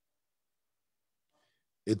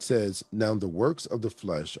 It says, now the works of the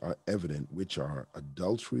flesh are evident, which are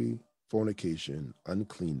adultery, fornication,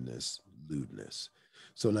 uncleanness, lewdness.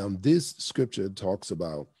 So now this scripture talks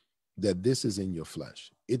about that this is in your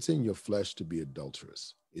flesh. It's in your flesh to be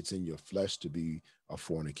adulterous. It's in your flesh to be a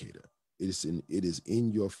fornicator. It is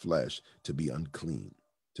in your flesh to be unclean,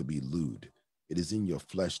 to be lewd. It is in your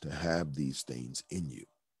flesh to have these things in you,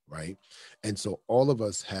 right? And so all of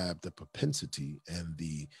us have the propensity and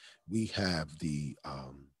we have the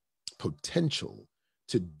potential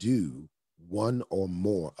to do one or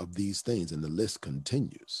more of these things, and the list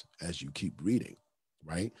continues as you keep reading,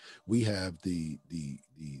 right? We have the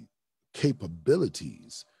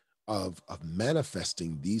capabilities of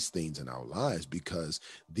manifesting these things in our lives because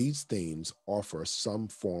these things offer some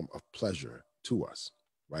form of pleasure to us,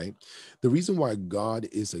 right? The reason why God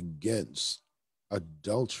is against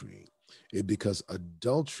adultery is because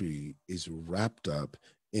adultery is wrapped up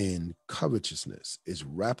in covetousness, is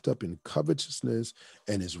wrapped up in covetousness,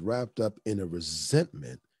 and is wrapped up in a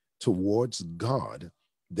resentment towards God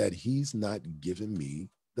that he's not giving me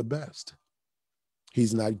the best.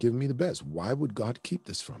 He's not giving me the best. Why would God keep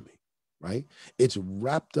this from me? Right? It's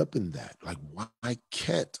wrapped up in that. Like, why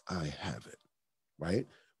can't I have it? Right?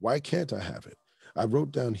 Why can't I have it? I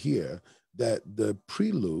wrote down here that the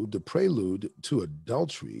prelude to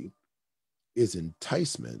adultery is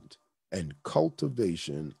enticement and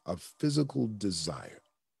cultivation of physical desire,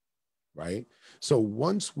 right? So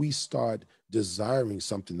once we start desiring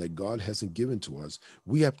something that God hasn't given to us,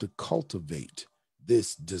 we have to cultivate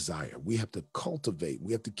this desire. We have to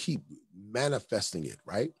keep manifesting it,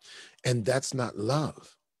 right? And that's not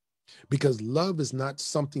love, because love is not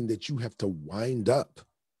something that you have to wind up.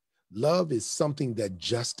 Love is something that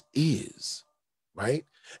just is, right?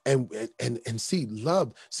 And see,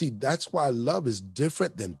 that's why love is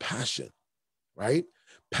different than passion, right?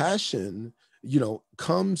 Passion,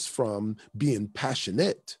 comes from being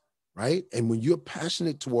passionate, right? And when you're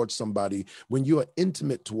passionate towards somebody, when you are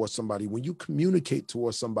intimate towards somebody, when you communicate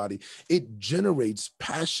towards somebody, it generates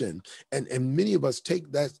passion. And many of us take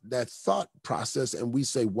that thought process and we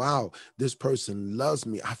say, wow, this person loves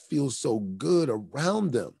me. I feel so good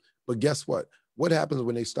around them. But guess what? What happens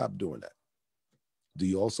when they stop doing that? Do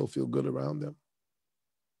you also feel good around them?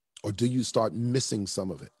 Or do you start missing some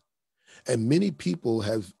of it? And many people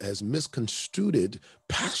has misconstrued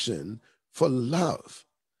passion for love.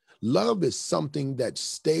 Love is something that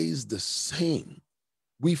stays the same.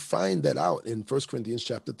 We find that out in 1 Corinthians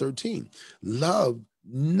chapter 13. Love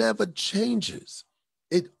never changes.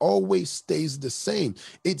 It always stays the same.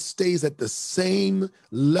 It stays at the same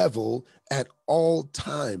level at all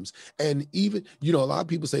times. And even, a lot of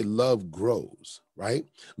people say love grows, right?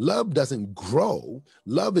 Love doesn't grow.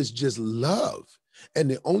 Love is just love.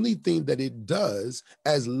 And the only thing that it does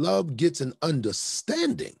as love gets an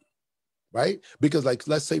understanding, right? Because, like,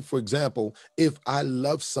 let's say, for example, if I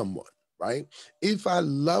love someone, right? If I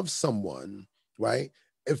love someone, right?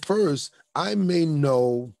 At first, I may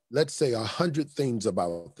know, let's say, 100 things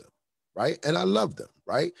about them, right? And I love them,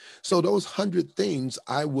 right? So those 100 things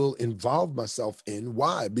I will involve myself in.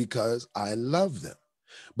 Why? Because I love them.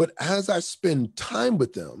 But as I spend time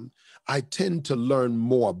with them, I tend to learn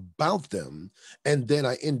more about them, and then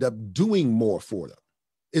I end up doing more for them.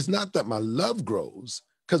 It's not that my love grows,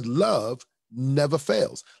 because love never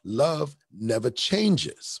fails. Love never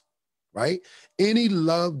changes, right? Any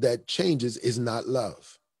love that changes is not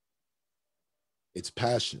love. It's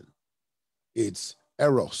passion. It's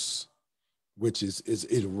eros, which is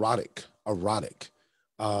erotic.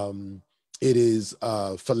 It is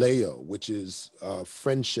phileo, which is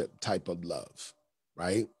friendship type of love,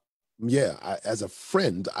 right? Yeah, as a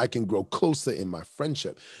friend, I can grow closer in my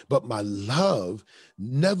friendship, but my love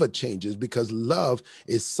never changes, because love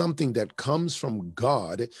is something that comes from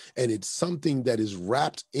God, and it's something that is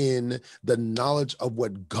wrapped in the knowledge of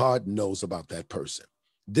what God knows about that person.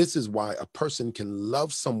 This is why a person can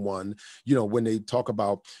love someone, when they talk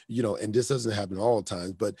about, and this doesn't happen all the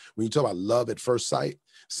time, but when you talk about love at first sight,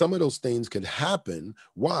 some of those things can happen.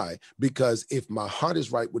 Why? Because if my heart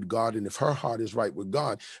is right with God, and if her heart is right with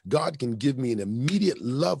God, God can give me an immediate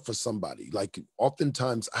love for somebody. Like,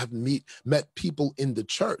 oftentimes I've met people in the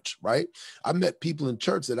church, right? I met people in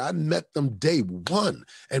church that I met them day one,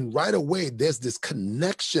 and right away there's this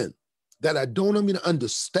connection that I don't even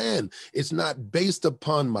understand. It's not based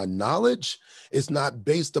upon my knowledge. It's not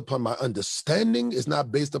based upon my understanding. It's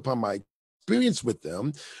not based upon my experience with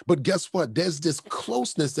them. But guess what? There's this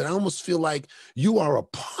closeness that I almost feel like you are a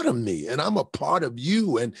part of me and I'm a part of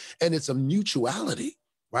you. And it's a mutuality,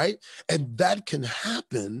 right? And that can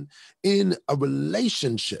happen in a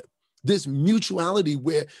relationship. This mutuality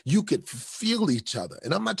where you could feel each other.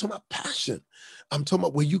 And I'm not talking about passion. I'm talking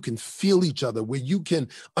about where you can feel each other, where you can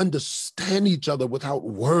understand each other without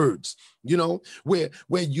words, where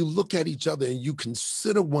you look at each other and you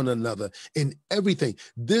consider one another in everything.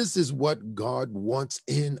 This is what God wants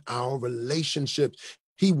in our relationships.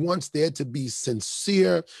 He wants there to be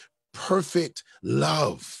sincere, perfect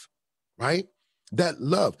love, right? That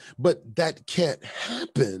love. But that can't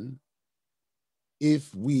happen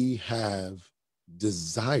if we have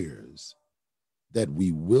desires that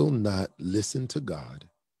we will not listen to God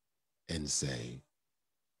and say,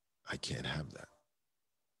 I can't have that.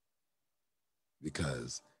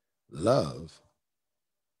 Because love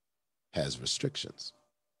has restrictions.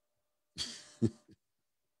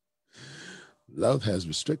 Love has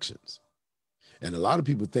restrictions. And a lot of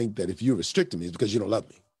people think that if you're restricting me, it's because you don't love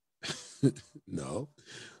me. No,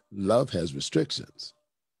 love has restrictions.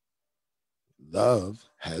 Love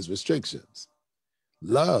has restrictions.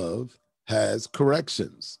 Love has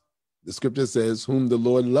corrections. The scripture says, whom the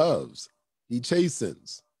Lord loves, he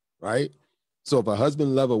chastens, right? So if a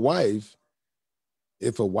husband love a wife,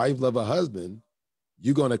 if a wife love a husband,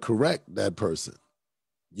 you're going to correct that person.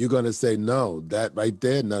 You're going to say, no, that right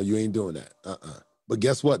there, no, you ain't doing that. But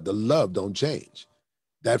guess what? The love don't change.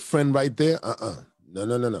 That friend right there,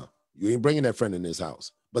 no. You ain't bringing that friend in this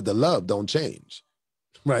house. But the love don't change,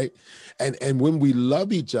 right? And when we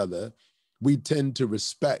love each other, we tend to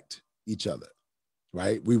respect each other,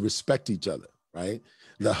 right? We respect each other, right?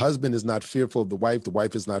 The husband is not fearful of the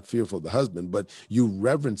wife is not fearful of the husband, but you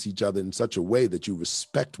reverence each other in such a way that you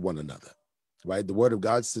respect one another, right? The word of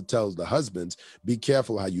God tells the husbands, be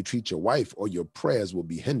careful how you treat your wife or your prayers will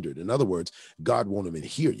be hindered. In other words, God won't even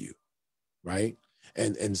hear you, right?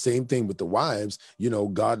 And same thing with the wives,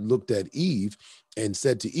 God looked at Eve and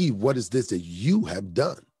said to Eve, what is this that you have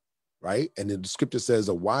done? Right? And the scripture says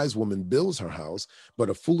a wise woman builds her house, but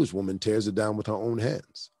a foolish woman tears it down with her own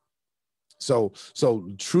hands. So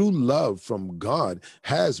true love from God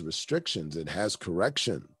has restrictions. It has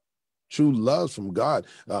correction. True love from God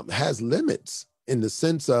has limits in the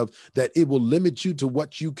sense of that it will limit you to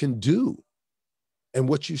what you can do and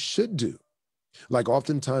what you should do. Like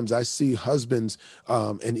oftentimes I see husbands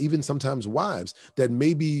and even sometimes wives that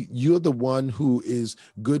maybe you're the one who is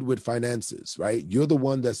good with finances, right? You're the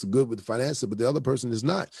one that's good with finances, but the other person is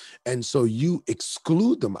not. And so you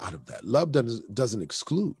exclude them out of that. Love doesn't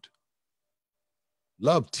exclude.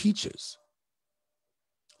 Love teaches.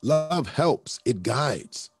 Love helps. It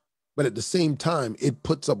guides. But at the same time, it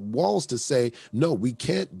puts up walls to say, no, we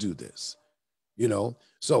can't do this.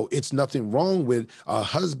 So it's nothing wrong with a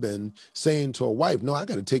husband saying to a wife, no, I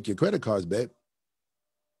got to take your credit cards, babe,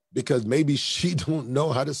 because maybe she don't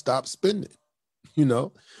know how to stop spending,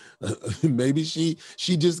 maybe she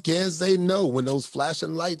just can't say no when those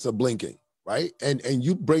flashing lights are blinking, right? And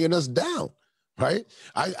you bringing us down, right?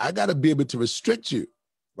 I got to be able to restrict you,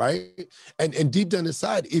 right? And deep down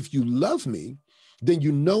inside, if you love me, then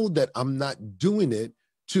you know that I'm not doing it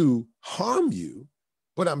to harm you,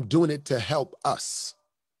 but I'm doing it to help us,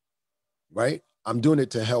 right? I'm doing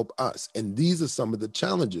it to help us. And these are some of the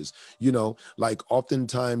challenges, like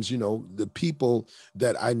oftentimes, the people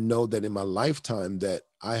that I know that in my lifetime that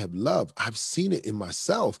I have loved, I've seen it in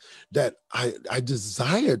myself that I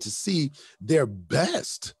desire to see their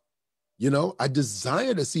best. I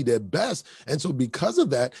desire to see their best. And so because of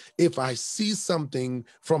that, if I see something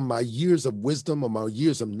from my years of wisdom or my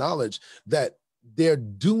years of knowledge that they're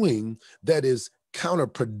doing that is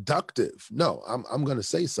counterproductive, no, I'm going to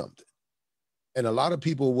say something. And a lot of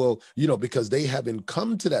people will, because they haven't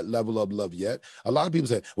come to that level of love yet, a lot of people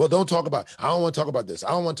say, well, don't talk about, I don't want to talk about this.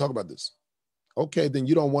 I don't want to talk about this. Okay, then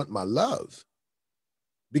you don't want my love.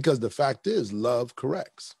 Because the fact is, love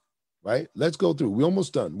corrects, right? Let's go through. We're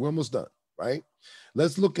almost done, right?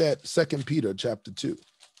 Let's look at 2 Peter chapter 2.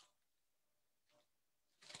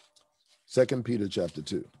 2 Peter chapter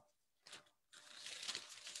 2.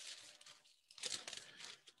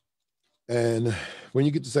 And when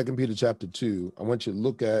you get to 2 Peter chapter 2, I want you to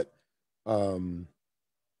look at,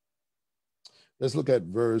 let's look at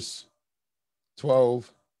verse 12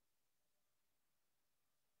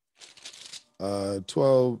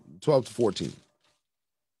 to 14,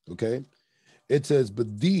 okay? It says,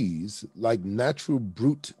 but these, like natural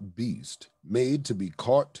brute beasts, made to be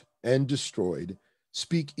caught and destroyed,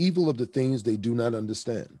 speak evil of the things they do not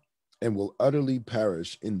understand, and will utterly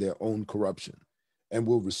perish in their own corruption, and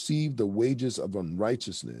will receive the wages of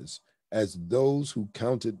unrighteousness as those who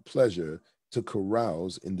counted pleasure to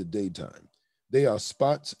carouse in the daytime. They are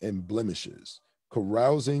spots and blemishes,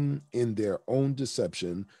 carousing in their own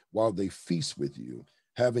deception while they feast with you,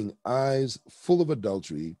 having eyes full of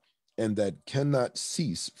adultery, and that cannot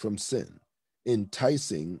cease from sin,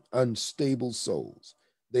 enticing unstable souls.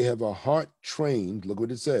 They have a heart trained, look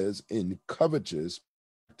what it says, in covetous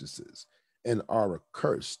practices, and are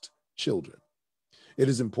accursed children. It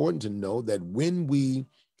is important to know that when we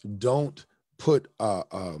don't put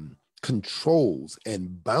controls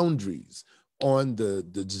and boundaries on the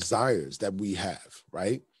desires that we have,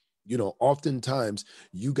 right? Oftentimes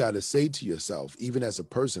you got to say to yourself, even as a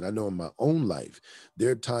person, I know in my own life,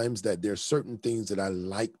 there are times that there are certain things that I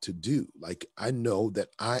like to do. Like I know that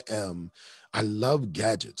I love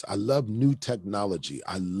gadgets. I love new technology.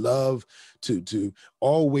 I love to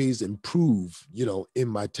always improve, in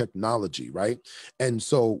my technology, right? And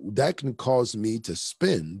so that can cause me to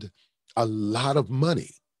spend a lot of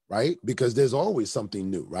money, right? Because there's always something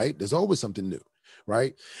new, right? There's always something new.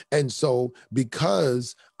 Right. And so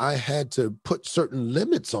because I had to put certain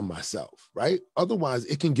limits on myself, right? Otherwise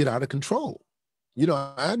it can get out of control. You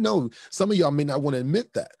know, I know some of y'all may not want to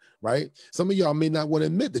admit that, right? Some of y'all may not want to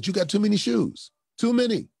admit that you got too many shoes, too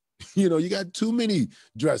many. You know, you got too many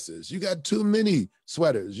dresses, you got too many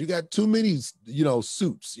sweaters, you got too many, you know,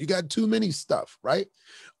 suits, you got too many stuff, right?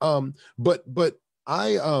 But I,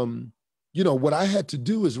 you know, what I had to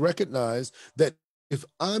do is recognize that if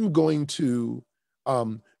I'm going to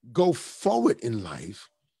go forward in life,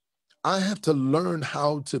 I have to learn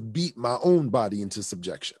how to beat my own body into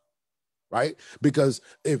subjection. Right? Because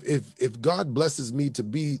if God blesses me to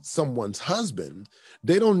be someone's husband,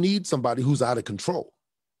 they don't need somebody who's out of control.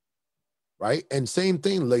 Right? And same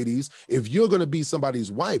thing, ladies, if you're going to be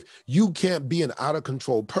somebody's wife, you can't be an out of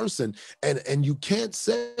control person. And you can't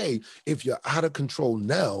say, if you're out of control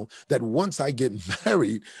now, that once I get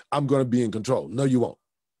married, I'm going to be in control. No, you won't.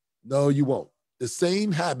 No, you won't. The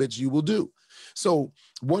same habits you will do. So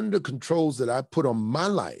one of the controls that I put on my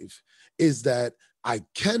life is that I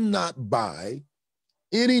cannot buy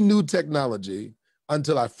any new technology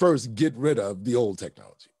until I first get rid of the old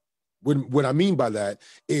technology. What I mean by that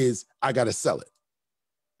is I got to sell it.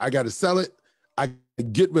 I got to sell it. I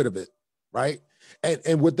get rid of it, right?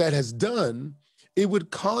 And what that has done, it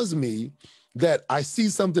would cause me that I see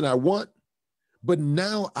something I want, but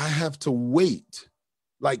now I have to wait,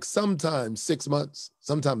 like sometimes 6 months,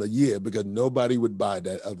 sometimes a year, because nobody would buy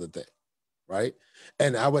that other thing. Right?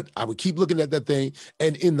 And I would keep looking at that thing.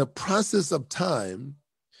 And in the process of time,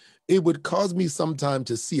 it would cause me sometime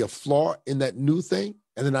to see a flaw in that new thing.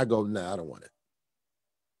 And then I go, nah, I don't want it.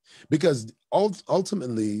 Because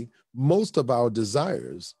ultimately, most of our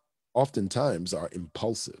desires oftentimes are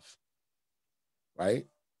impulsive, right?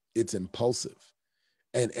 It's impulsive.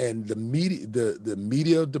 And the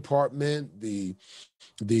media department, you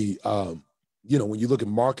know, when you look at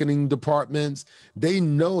marketing departments, they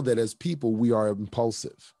know that as people, we are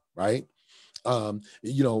impulsive, right?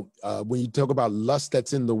 You know, when you talk about lust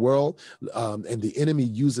that's in the world, and the enemy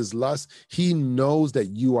uses lust, he knows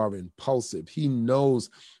that you are impulsive. He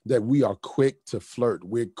knows that we are quick to flirt.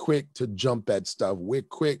 We're quick to jump at stuff. We're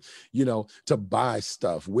quick, you know, to buy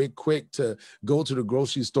stuff. We're quick to go to the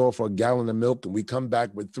grocery store for a gallon of milk and we come back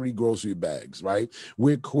with 3 grocery bags, right?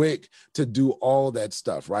 We're quick to do all that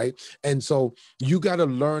stuff, right? And so you got to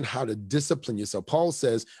learn how to discipline yourself. Paul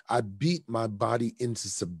says, I beat my body into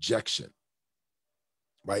subjection.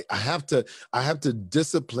 Right. I have to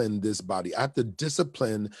discipline this body. I have to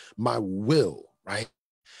discipline my will. Right.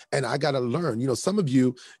 And I got to learn, you know, some of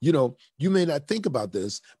you, you know, you may not think about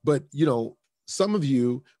this, but, you know, some of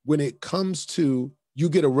you, when it comes to you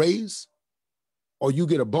get a raise or you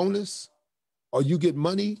get a bonus or you get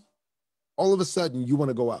money, all of a sudden you want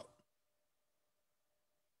to go out.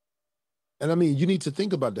 And I mean, you need to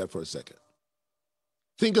think about that for a second.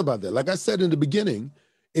 Think about that. Like I said in the beginning,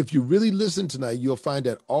 if you really listen tonight, you'll find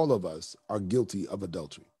that all of us are guilty of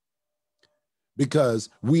adultery because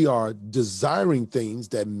we are desiring things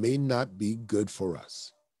that may not be good for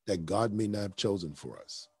us, that God may not have chosen for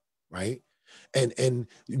us, right? And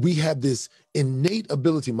we have this innate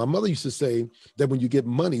ability. My mother used to say that when you get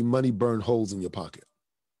money, money burns holes in your pocket,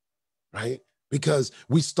 right? Because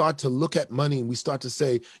we start to look at money and we start to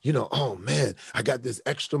say, you know, oh man, I got this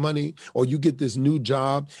extra money, or you get this new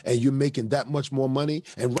job and you're making that much more money.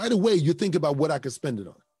 And right away, you think about what I could spend it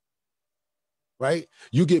on, right?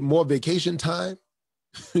 You get more vacation time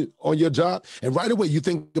on your job. And right away, you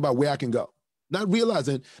think about where I can go, not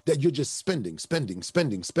realizing that you're just spending.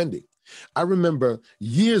 I remember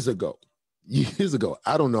years ago,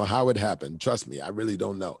 I don't know how it happened. Trust me, I really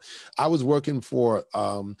don't know. I was working for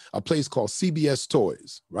a place called CBS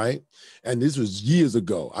Toys, right? And this was years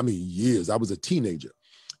ago. I mean, years. I was a teenager.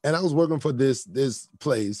 And I was working for this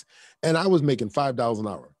place, and I was making $5 an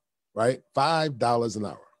hour, right? $5 an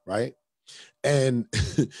hour, right? And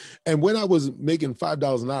and when I was making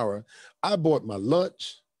 $5 an hour, I bought my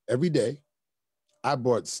lunch every day. I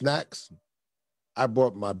bought snacks. I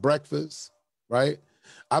bought my breakfast, right?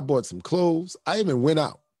 I bought some clothes. I even went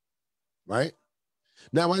out, right?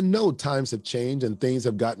 Now, I know times have changed and things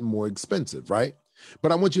have gotten more expensive, right?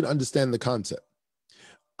 But I want you to understand the concept.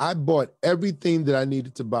 I bought everything that I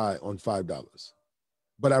needed to buy on $5.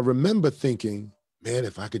 But I remember thinking, man,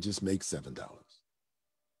 if I could just make $7,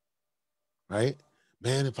 right?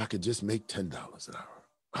 Man, if I could just make $10 an hour.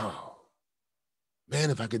 Oh, man,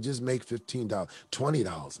 if I could just make $15,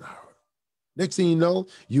 $20 an hour. Next thing you know,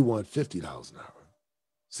 you want $50 an hour.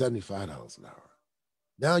 $75 an hour.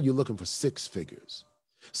 Now you're looking for 6 figures.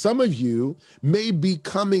 Some of you may be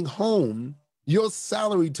coming home. Your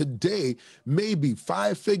salary today may be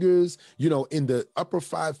 5 figures, you know, in the upper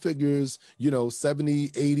 5 figures, you know,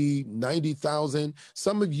 70, 80, 90,000.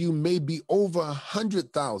 Some of you may be over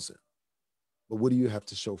 100,000, But what do you have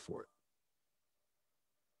to show for it?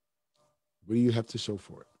 What do you have to show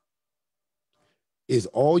for it? Is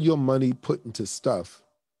all your money put into stuff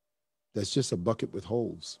that's just a bucket with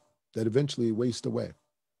holes that eventually waste away?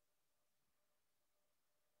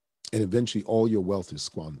 And eventually all your wealth is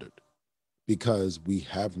squandered because we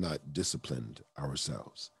have not disciplined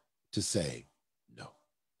ourselves to say no,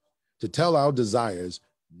 to tell our desires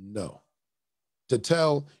no, to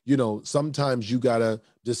tell, sometimes you gotta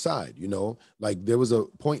decide, like there was a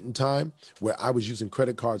point in time where I was using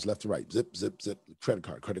credit cards left to right, zip, zip, zip, credit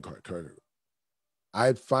card. I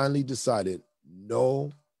had finally decided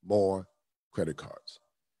no more credit cards.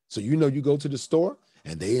 So, you go to the store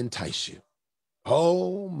and they entice you.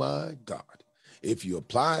 Oh my God. If you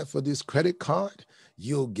apply for this credit card,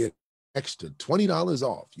 you'll get extra $20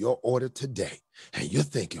 off your order today. And you're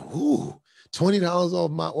thinking, ooh, $20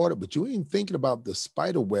 off my order, but you ain't thinking about the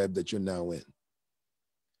spider web that you're now in.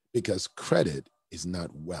 Because credit is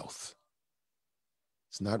not wealth.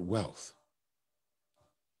 It's not wealth.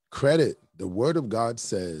 Credit, the word of God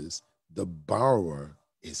says, the borrower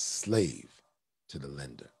is slave to the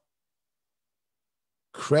lender.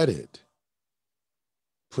 Credit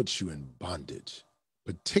puts you in bondage,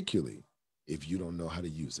 particularly if you don't know how to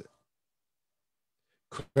use it.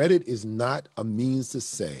 Credit is not a means to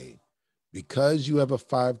say, because you have a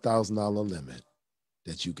 $5,000 limit,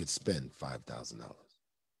 that you could spend $5,000.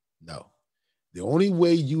 No. The only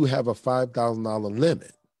way you have a $5,000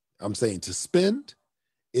 limit, I'm saying to spend,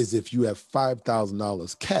 is if you have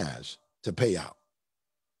 $5,000 cash to pay out.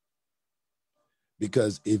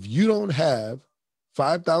 Because if you don't have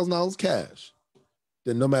 $5,000 cash,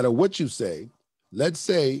 then no matter what you say, let's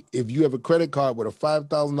say if you have a credit card with a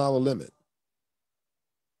 $5,000 limit,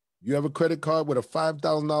 you have a credit card with a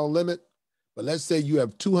 $5,000 limit, but let's say you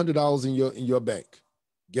have $200 in your bank.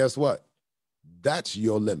 Guess what? That's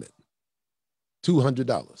your limit,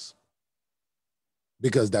 $200,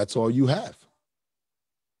 because that's all you have.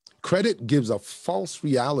 Credit gives a false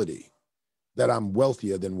reality that I'm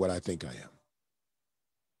wealthier than what I think I am.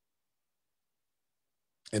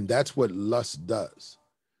 And that's what lust does.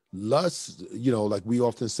 Lust, like we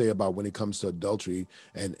often say about when it comes to adultery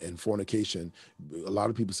and fornication, a lot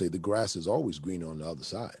of people say the grass is always greener on the other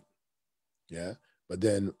side. Yeah. But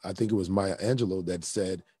then I think it was Maya Angelou that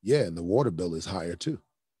said, yeah, and the water bill is higher too.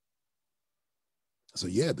 So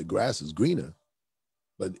yeah, the grass is greener,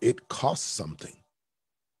 but it costs something.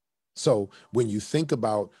 So when you think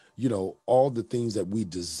about, all the things that we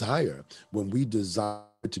desire, when we desire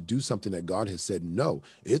to do something that God has said no,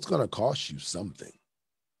 it's going to cost you something.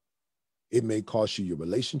 It may cost you your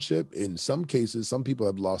relationship. In some cases, some people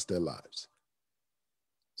have lost their lives.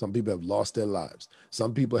 Some people have lost their lives.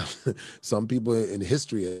 Some people in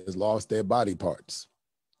history has lost their body parts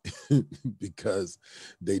because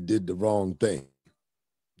they did the wrong thing.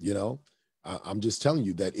 I'm just telling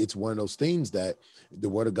you that it's one of those things that the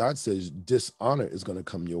word of God says dishonor is going to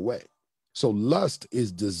come your way. So lust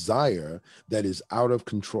is desire that is out of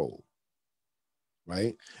control,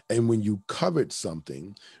 right? And when you covet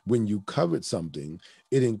something,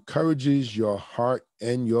 it encourages your heart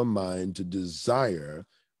and your mind to desire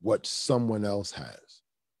what someone else has,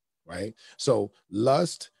 right? So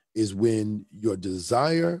lust is when your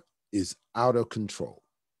desire is out of control,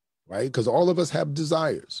 right? Because all of us have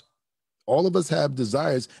desires. All of us have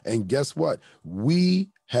desires, and guess what? We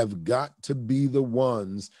have got to be the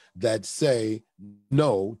ones that say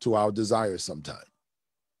no to our desires sometime.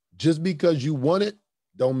 Just because you want it,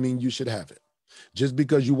 don't mean you should have it. Just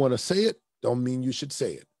because you want to say it, don't mean you should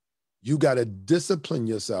say it. You got to discipline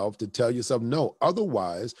yourself to tell yourself no.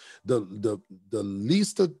 Otherwise, the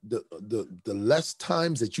less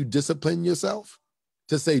times that you discipline yourself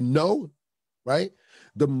to say no, right?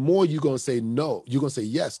 The more you're going to say no, you're going to say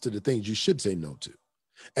yes to the things you should say no to.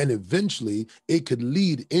 And eventually it could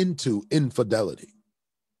lead into infidelity.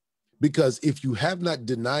 Because if you have not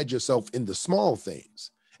denied yourself in the small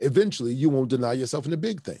things, eventually you won't deny yourself in the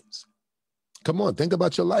big things. Come on, think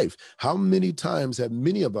about your life. How many times have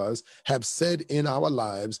many of us have said in our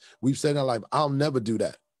lives, we've said in our life, I'll never do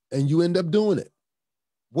that. And you end up doing it.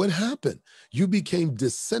 What happened? You became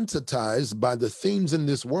desensitized by the things in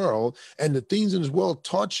this world, and the things in this world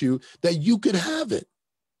taught you that you could have it.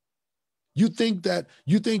 You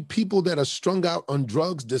think people that are strung out on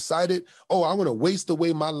drugs decided, oh, I want to waste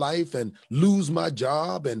away my life and lose my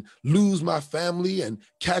job and lose my family and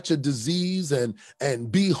catch a disease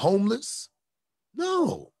and be homeless?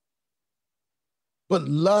 No. But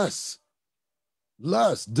lust,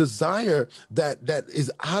 desire that is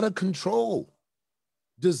out of control.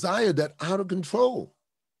 Desire that out of control.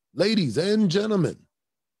 Ladies and gentlemen,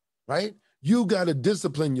 right? You got to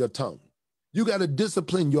discipline your tongue. You got to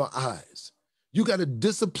discipline your eyes. You got to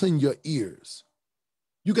discipline your ears.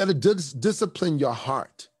 You got to discipline your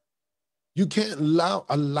heart. You can't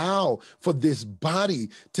allow for this body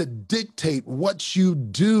to dictate what you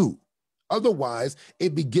do. Otherwise,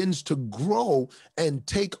 it begins to grow and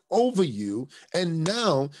take over you, and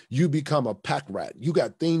now you become a pack rat. You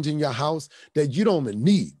got things in your house that you don't even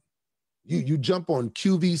need. You jump on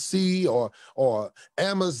QVC or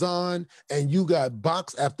Amazon, and you got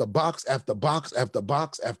box after box after box after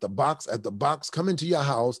box after box after box coming to your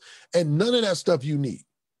house, and none of that stuff you need.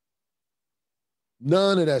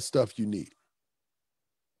 None of that stuff you need.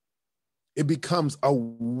 It becomes a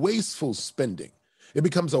wasteful spending. It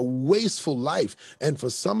becomes a wasteful life. And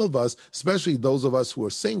for some of us, especially those of us who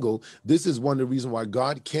are single, this is one of the reasons why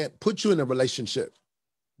God can't put you in a relationship,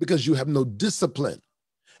 because you have no discipline.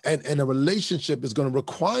 And a relationship is going to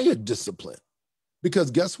require discipline.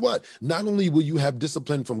 Because guess what? Not only will you have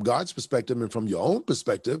discipline from God's perspective and from your own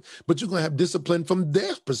perspective, but you're going to have discipline from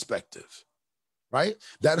their perspective. Right?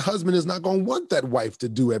 That husband is not going to want that wife to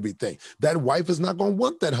do everything. That wife is not going to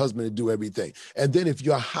want that husband to do everything. And then if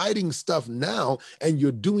you're hiding stuff now and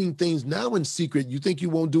you're doing things now in secret, you think you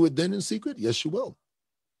won't do it then in secret? Yes, you will.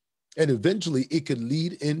 And eventually it could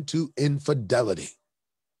lead into infidelity.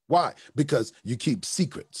 Why? Because you keep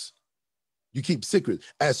secrets. You keep secrets.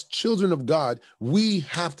 As children of God, we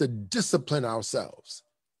have to discipline ourselves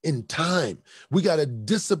in time. We got to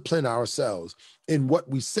discipline ourselves in what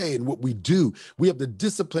we say and what we do. We have to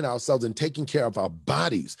discipline ourselves in taking care of our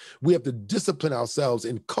bodies. We have to discipline ourselves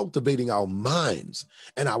in cultivating our minds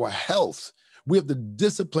and our health. We have to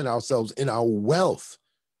discipline ourselves in our wealth,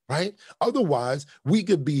 right? Otherwise, we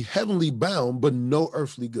could be heavenly bound, but no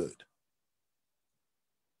earthly good.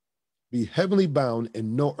 Be heavenly bound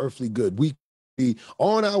and no earthly good. We be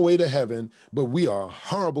on our way to heaven, but we are a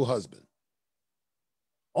horrible husband.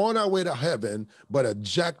 On our way to heaven, but a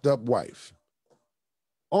jacked up wife.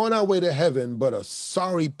 On our way to heaven, but a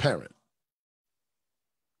sorry parent.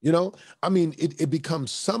 You know, I mean, it becomes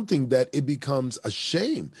something that it becomes a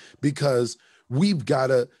shame, because we've got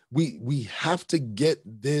to, we have to get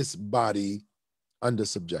this body under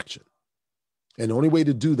subjection. And the only way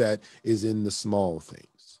to do that is in the small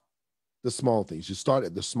things. The small things. You start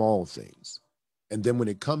at the small things. And then when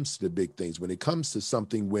it comes to the big things, when it comes to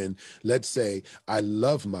something, when, let's say, I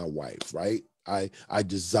love my wife, right? I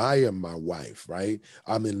desire my wife, right?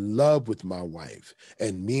 I'm in love with my wife,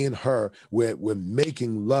 and me and her, we're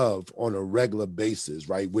making love on a regular basis,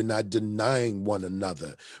 right? We're not denying one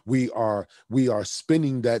another. We are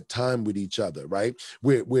spending that time with each other, right?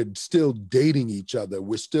 We're still dating each other.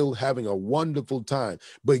 We're still having a wonderful time.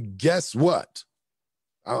 But guess what?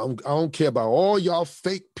 I don't care about all y'all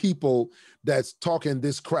fake people that's talking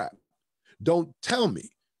this crap. Don't tell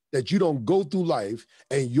me that you don't go through life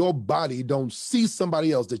and your body don't see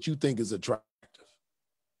somebody else that you think is attractive.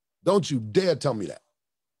 Don't you dare tell me that.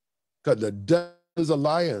 Because the devil is a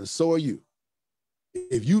liar and so are you.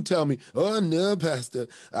 If you tell me, oh no, Pastor,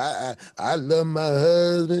 I love my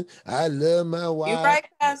husband, I love my wife. You're right,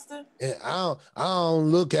 Pastor. And I don't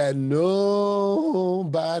look at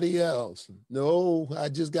nobody else. No, I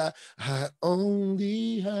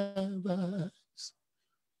only have eyes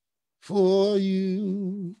for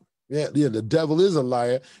you. Yeah, the devil is a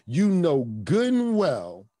liar. You know good and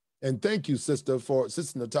well. And thank you, Sister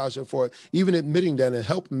Natasha, for even admitting that and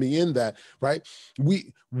helping me in that, right?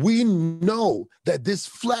 We know that this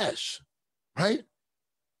flesh, right?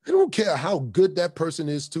 I don't care how good that person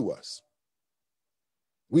is to us.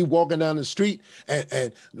 We walking down the street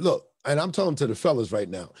and look, and I'm talking to the fellas right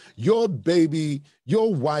now. Your baby,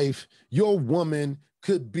 your wife, your woman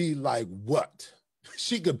could be like what?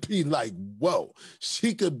 She could be like, whoa.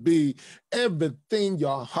 She could be everything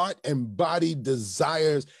your heart and body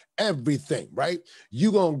desires, everything, right?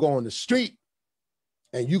 You're going to go on the street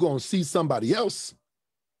and you're going to see somebody else,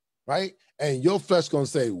 right? And your flesh going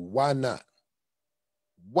to say, why not?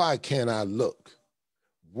 Why can't I look?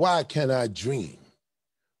 Why can't I dream?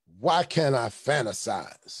 Why can't I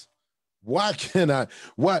fantasize? Why can't I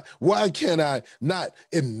not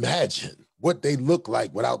imagine what they look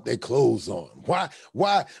like without their clothes on? Why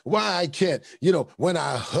I can't, when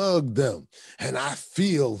I hug them and I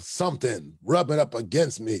feel something rubbing up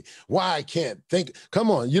against me, why I can't think,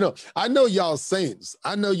 come on, I know y'all saints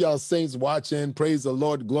watching, praise the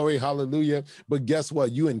Lord, glory, hallelujah, but guess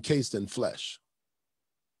what? You encased in flesh.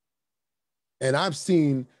 And I've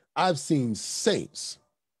seen saints,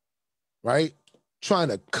 right, trying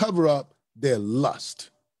to cover up their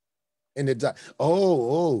lust. And it's I've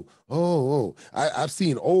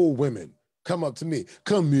seen old women come up to me.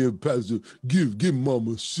 Come here, Pastor, give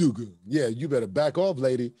mama sugar. Yeah, you better back off,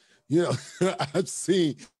 lady. You know, I've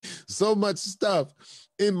seen so much stuff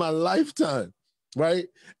in my lifetime, right?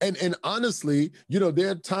 And honestly, you know,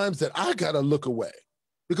 there are times that I got to look away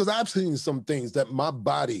because I've seen some things that my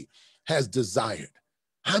body has desired.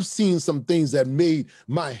 I've seen some things that made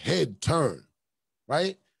my head turn,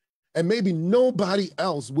 right? And maybe nobody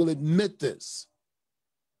else will admit this,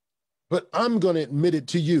 but I'm going to admit it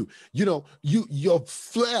to you. You know, your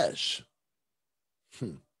flesh.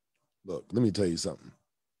 Look, let me tell you something.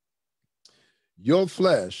 Your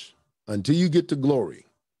flesh, until you get to glory,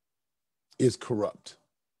 is corrupt.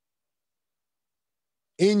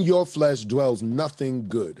 In your flesh dwells nothing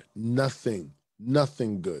good, nothing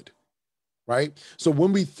good, right? So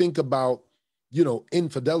when we think about, you know,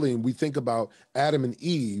 infidelity, and we think about Adam and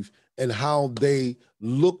Eve and how they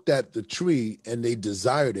looked at the tree and they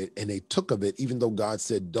desired it and they took of it, even though God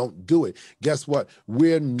said, don't do it. Guess what?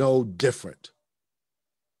 We're no different.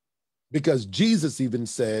 Because Jesus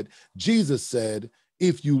said,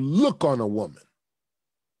 if you look on a woman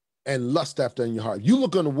and lust after in your heart, you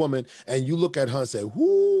look on a woman and you look at her and say,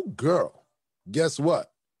 whoo, girl, guess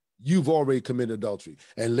what? You've already committed adultery.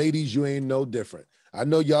 And ladies, you ain't no different. I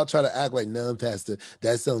know y'all try to act like, no, Pastor,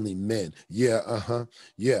 that's only men. Yeah,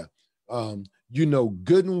 yeah. You know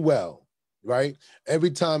good and well, right?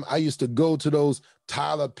 Every time I used to go to those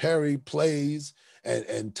Tyler Perry plays,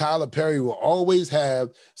 and Tyler Perry will always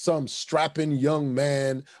have some strapping young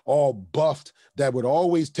man all buffed that would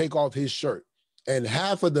always take off his shirt. And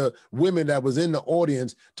half of the women that was in the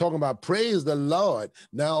audience talking about praise the Lord,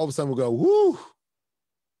 now all of a sudden we'll go, whoo.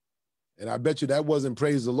 And I bet you that wasn't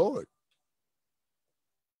praise the Lord.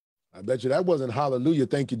 I bet you that wasn't hallelujah,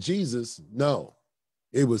 thank you, Jesus. No,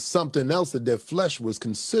 it was something else that their flesh was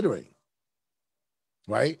considering,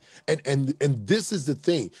 right? And this is the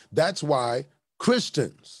thing. That's why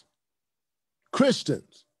Christians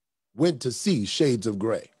went to see Shades of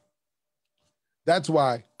Grey. That's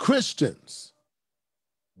why Christians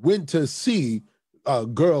went to see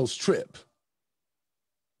Girls Trip.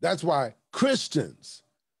 That's why Christians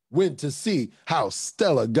went to see how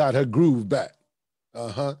Stella got her groove back.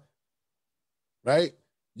 Right?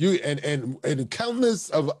 And countless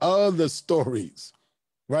of other stories,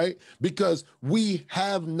 right? Because we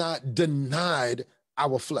have not denied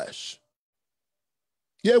our flesh.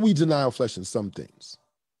 Yeah, we deny our flesh in some things.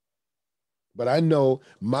 But I know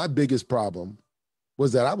my biggest problem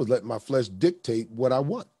was that I was letting my flesh dictate what I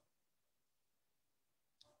want.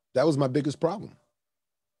 That was my biggest problem.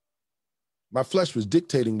 My flesh was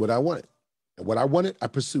dictating what I wanted. And what I wanted, I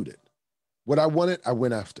pursued it. What I wanted, I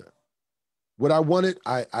went after. What I wanted,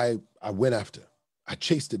 I went after. I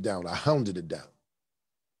chased it down. I hounded it down.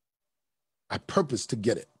 I purposed to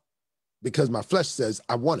get it because my flesh says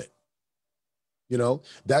I want it. You know,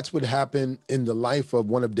 that's what happened in the life of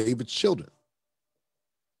one of David's children.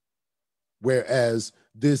 Whereas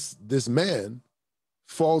this man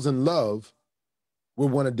falls in love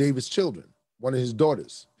with one of David's children, one of his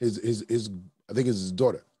daughters, his I think it's his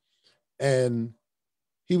daughter. And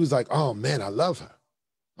he was like, oh man, I love her.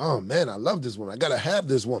 Oh man, I love this woman. I gotta have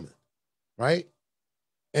this woman, right?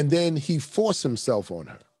 And then he forced himself on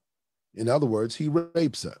her. In other words, he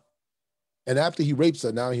rapes her. And after he rapes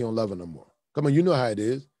her, now he don't love her no more. Come on, you know how it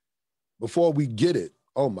is. Before we get it,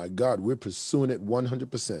 oh my God, we're pursuing it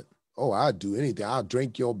 100%. Oh, I'll do anything. I'll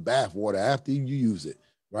drink your bath water after you use it,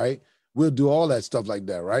 right? We'll do all that stuff like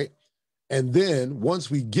that, right? And then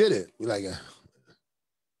once we get it, we're like,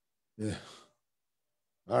 yeah.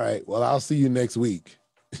 All right, well, I'll see you next week.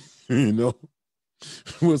 You know,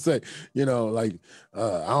 we'll say, you know, like,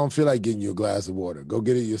 I don't feel like getting you a glass of water. Go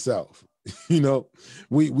get it yourself. You know,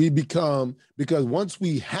 we become, because once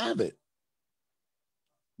we have it,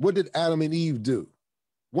 what did Adam and Eve do?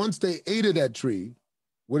 Once they ate of that tree,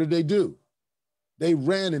 what did they do? They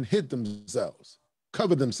ran and hid themselves,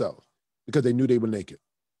 covered themselves, because they knew they were naked.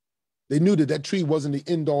 They knew that that tree wasn't the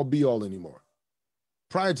end-all be-all anymore.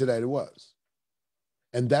 Prior to that, it was.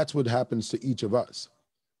 And that's what happens to each of us.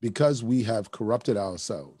 Because we have corrupted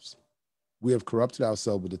ourselves. We have corrupted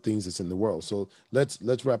ourselves with the things that's in the world. So let's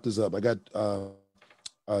wrap this up. I got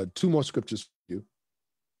two more scriptures for you.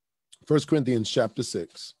 1 Corinthians chapter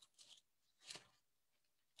 6.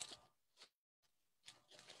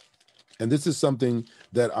 And this is something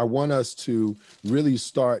that I want us to really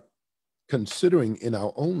start considering in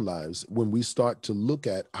our own lives when we start to look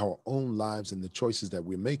at our own lives and the choices that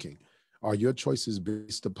we're making. Are your choices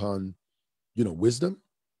based upon, you know, wisdom?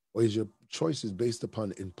 Or is your choices based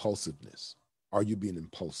upon impulsiveness? Are you being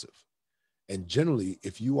impulsive? And generally,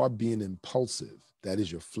 if you are being impulsive, that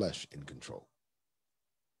is your flesh in control.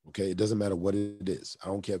 Okay, it doesn't matter what it is. I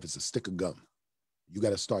don't care if it's a stick of gum. You got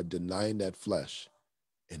to start denying that flesh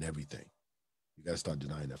in everything. You got to start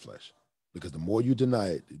denying that flesh, because the more you deny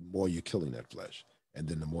it, the more you're killing that flesh. And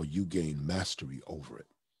then the more you gain mastery over it.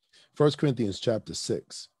 1 Corinthians chapter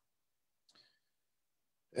 6.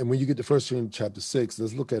 And when you get to 1 Corinthians chapter 6,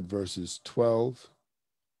 let's look at verses 12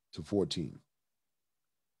 to 14.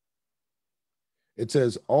 It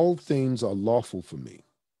says, all things are lawful for me,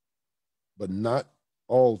 but not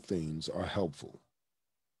all things are helpful.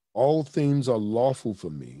 All things are lawful for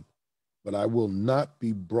me, but I will not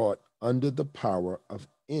be brought under the power of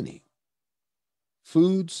any.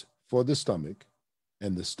 Foods for the stomach,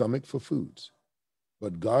 and the stomach for foods,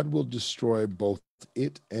 but God will destroy both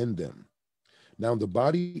it and them. Now the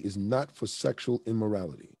body is not for sexual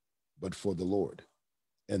immorality, but for the Lord,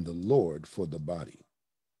 and the Lord for the body.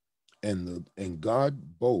 And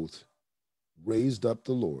God both raised up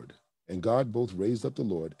the Lord, and God both raised up the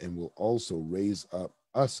Lord, and will also raise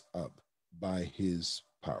us up by his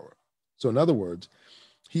power. So in other words,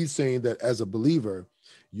 he's saying that as a believer,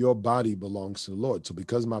 your body belongs to the Lord. So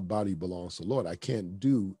because my body belongs to the Lord, I can't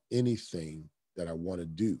do anything that I want to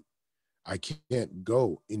do. I can't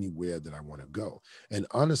go anywhere that I want to go. And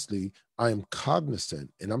honestly, I am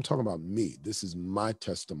cognizant, and I'm talking about me. This is my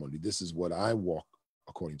testimony. This is what I walk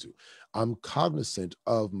according to. I'm cognizant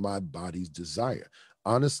of my body's desire.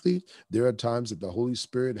 Honestly, there are times that the Holy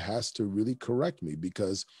Spirit has to really correct me,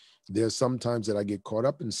 because there's sometimes that I get caught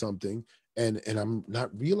up in something and I'm not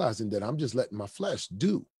realizing that I'm just letting my flesh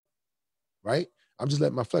do, right? I'm just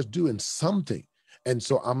letting my flesh do in something. And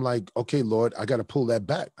so I'm like, okay, Lord, I got to pull that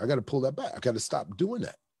back. I got to pull that back. I got to stop doing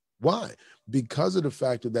that. Why? Because of the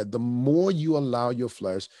fact that the more you allow your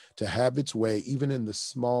flesh to have its way, even in the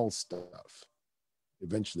small stuff,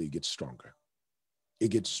 eventually it gets stronger.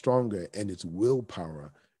 It gets stronger, and its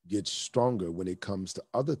willpower gets stronger when it comes to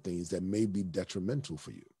other things that may be detrimental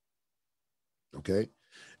for you. Okay?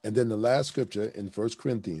 And then the last scripture in 1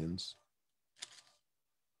 Corinthians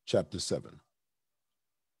chapter 7.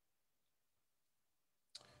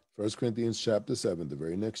 1 Corinthians chapter 7, the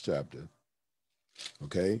very next chapter,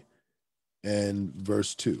 okay, and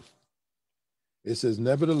verse 2. It says,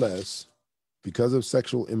 nevertheless, because of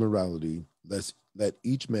sexual immorality, let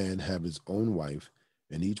each man have his own wife,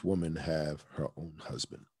 and each woman have her own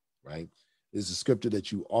husband, right? It's a scripture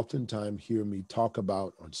that you oftentimes hear me talk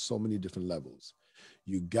about on so many different levels.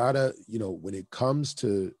 You gotta, when it comes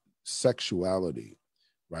to sexuality,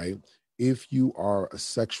 right? If you are a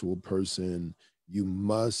sexual person, you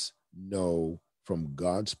must know from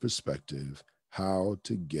God's perspective how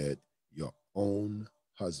to get your own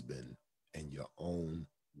husband and your own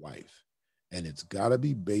wife. And it's got to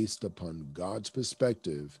be based upon God's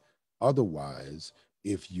perspective. Otherwise,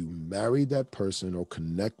 if you marry that person or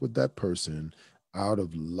connect with that person out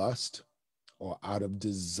of lust or out of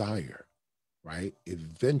desire, right,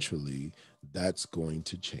 eventually that's going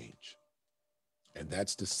to change. And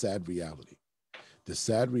that's the sad reality. The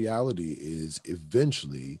sad reality is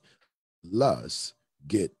eventually lust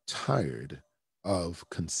get tired of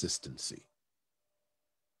consistency.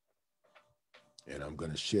 And I'm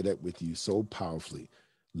going to share that with you so powerfully.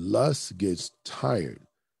 Lust gets tired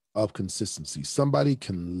of consistency. Somebody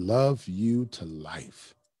can love you to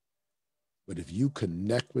life, but if you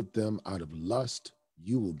connect with them out of lust,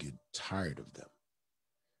 you will get tired of them.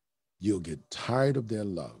 You'll get tired of their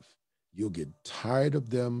love. You'll get tired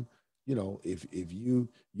of them. If you,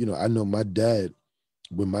 I know my dad,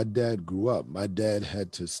 when my dad grew up, my dad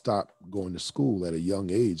had to stop going to school at a young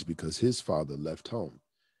age because his father left home.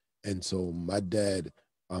 And so my dad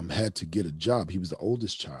had to get a job. He was the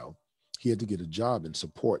oldest child. He had to get a job and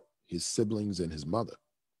support his siblings and his mother.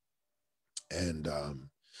 And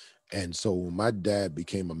so when my dad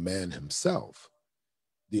became a man himself,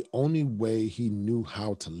 the only way he knew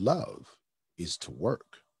how to love is to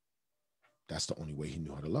work. That's the only way he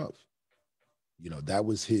knew how to love. That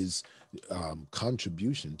was his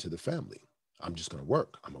contribution to the family. I'm just going to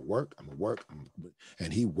work. I'm going to work. I'm going to work.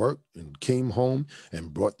 And he worked and came home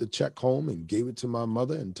and brought the check home and gave it to my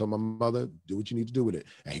mother and told my mother, do what you need to do with it.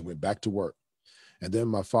 And he went back to work. And then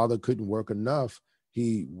my father couldn't work enough.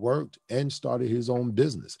 He worked and started his own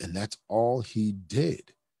business. And that's all he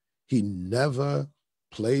did. He never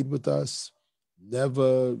played with us,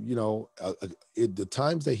 never, the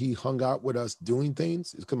times that he hung out with us doing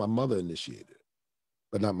things is because my mother initiated it,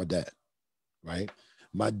 but not my dad, right?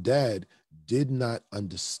 My dad did not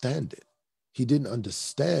understand it. He didn't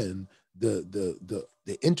understand the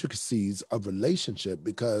intricacies of relationship,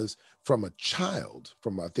 because from a child,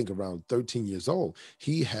 from I think around 13 years old,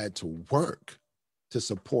 he had to work to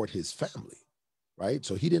support his family, right?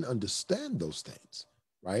 So he didn't understand those things,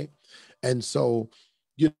 right? And so,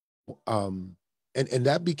 and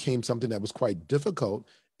that became something that was quite difficult.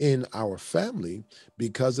 in our family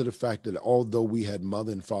because of the fact that although we had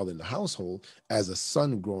mother and father in the household, as a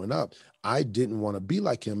son growing up, I didn't want to be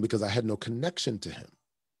like him because I had no connection to him.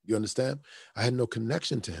 You understand? I had no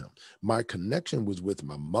connection to him. My connection was with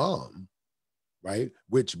my mom, right?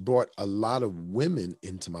 Which brought a lot of women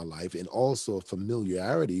into my life and also a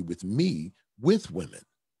familiarity with me with women,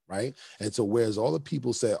 right? And so whereas all the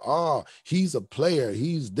people say, oh, he's a player,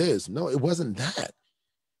 he's this. No, it wasn't that.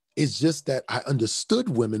 It's just that I understood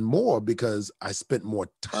women more because I spent more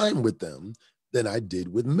time with them than I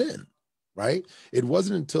did with men, right? It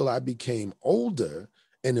wasn't until I became older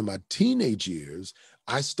and in my teenage years,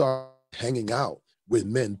 I started hanging out with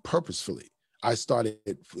men purposefully.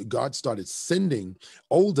 God started sending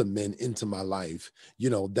older men into my life,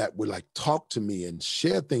 that would like talk to me and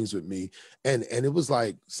share things with me. And it was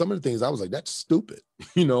like some of the things I was like, that's stupid,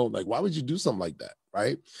 like, why would you do something like that?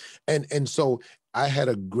 Right. And so I had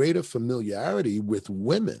a greater familiarity with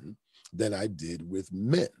women than I did with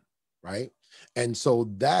men. Right. And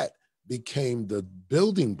so that became the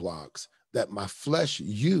building blocks that my flesh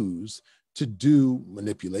used to do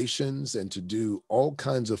manipulations and to do all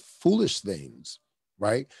kinds of foolish things,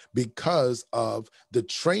 right? Because of the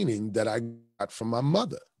training that I got from my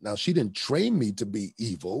mother. Now, she didn't train me to be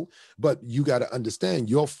evil, but you got to understand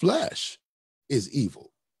your flesh is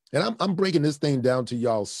evil. And I'm breaking this thing down to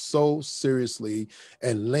y'all so seriously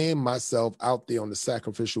and laying myself out there on the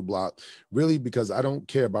sacrificial block, really, because I don't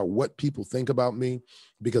care about what people think about me,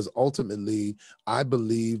 because ultimately I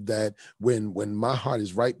believe that when my heart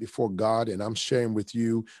is right before God and I'm sharing with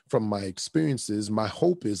you from my experiences, my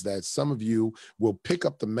hope is that some of you will pick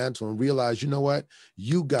up the mantle and realize, you know what,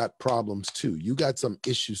 you got problems too. You got some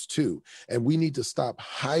issues too. And we need to stop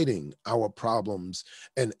hiding our problems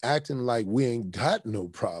and acting like we ain't got no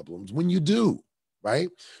problems when you do, right?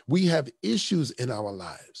 We have issues in our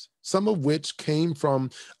lives, some of which came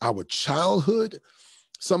from our childhood,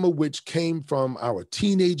 some of which came from our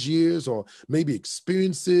teenage years, or maybe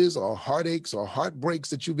experiences or heartaches or heartbreaks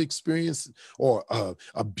that you've experienced, or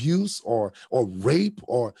abuse or rape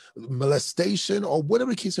or molestation or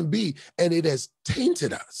whatever the case may be. And it has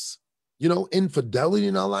tainted us. Infidelity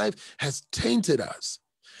in our life has tainted us.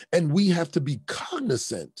 And we have to be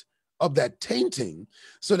cognizant of that tainting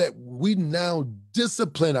so that we now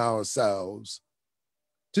discipline ourselves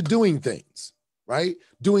to doing things, right?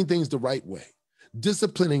 Doing things the right way.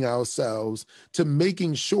 Disciplining ourselves to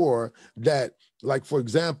making sure that, like, for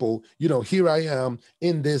example, here I am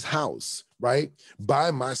in this house, right?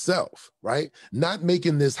 By myself, right? Not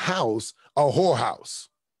making this house a whorehouse.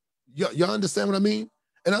 Y'all understand what I mean?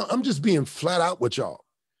 And I'm just being flat out with y'all,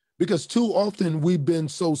 because too often we've been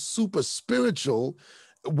so super spiritual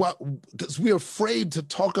because we're afraid to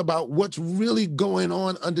talk about what's really going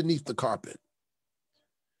on underneath the carpet.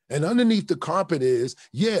 And underneath the carpet is,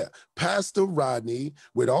 Pastor Rodney,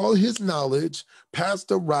 with all his knowledge,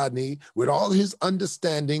 Pastor Rodney, with all his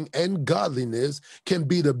understanding and godliness, can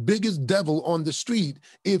be the biggest devil on the street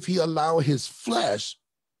if he allow his flesh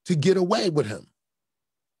to get away with him.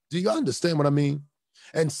 Do you understand what I mean?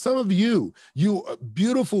 And some of you are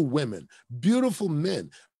beautiful women, beautiful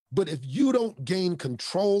men, but if you don't gain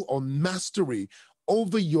control or mastery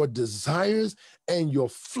over your desires and your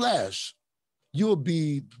flesh, you'll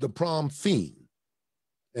be the prom fiend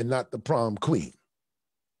and not the prom queen.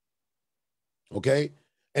 Okay?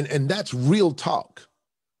 And that's real talk.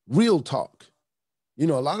 Real talk. A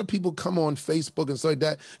lot of people come on Facebook and stuff like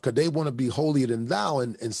that because they want to be holier than thou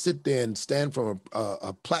and sit there and stand from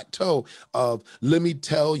a plateau of, let me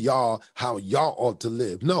tell y'all how y'all ought to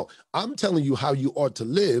live. No, I'm telling you how you ought to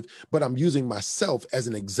live, but I'm using myself as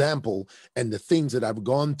an example and the things that I've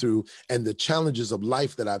gone through and the challenges of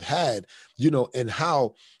life that I've had, and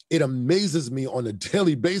how it amazes me on a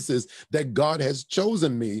daily basis that God has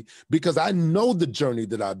chosen me, because I know the journey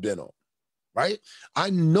that I've been on, right? I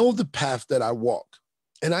know the path that I walk.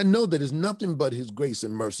 And I know that it's nothing but his grace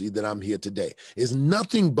and mercy that I'm here today. It's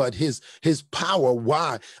nothing but his power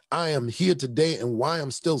why I am here today and why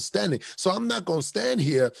I'm still standing. So I'm not going to stand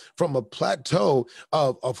here from a plateau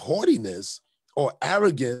of haughtiness or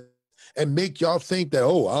arrogance and make y'all think that,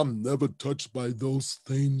 oh, I'm never touched by those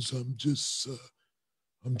things. I'm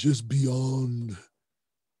just beyond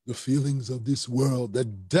the feelings of this world. The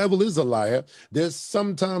devil is a liar. There's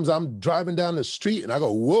sometimes I'm driving down the street and I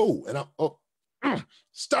go, whoa, and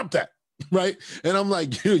stop that, right? And I'm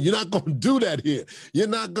like, you're not going to do that here. You're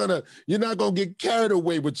not going to get carried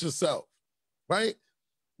away with yourself, right?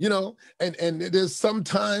 And there's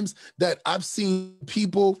sometimes that I've seen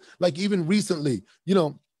people, like even recently,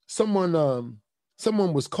 someone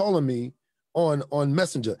was calling me on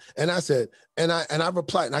Messenger. And I said, and I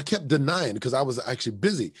replied, and I kept denying because I was actually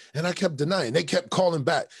busy. And I kept denying. They kept calling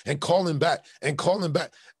back and calling back and calling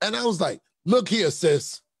back. And I was like, look here,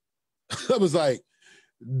 sis. I was like,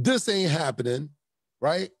 this ain't happening,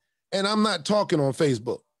 right? And I'm not talking on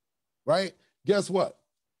Facebook, right? Guess what?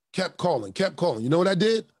 Kept calling. You know what I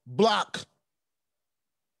did? Block.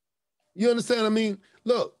 You understand what I mean?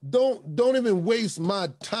 Look, don't even waste my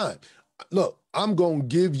time. Look, I'm going to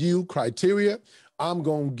give you criteria. I'm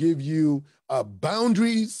going to give you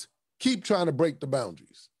boundaries. Keep trying to break the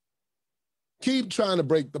boundaries. Keep trying to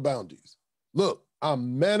break the boundaries. Look,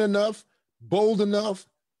 I'm man enough, bold enough,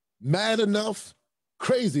 mad enough,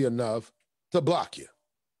 crazy enough to block you.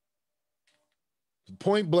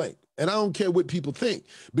 Point blank. And I don't care what people think,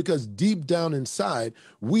 because deep down inside,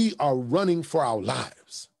 we are running for our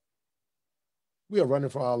lives. We are running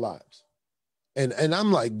for our lives. And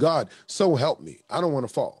I'm like, God, so help me. I don't want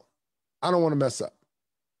to fall. I don't want to mess up.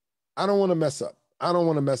 I don't want to mess up. I don't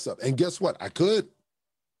want to mess up. And guess what? I could.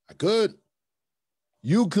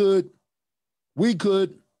 You could. We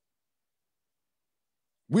could.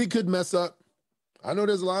 We could mess up. I know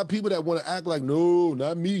there's a lot of people that want to act like, no,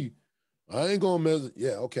 not me. I ain't going to mess up.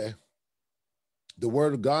 Yeah, okay. The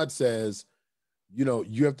word of God says,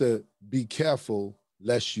 you have to be careful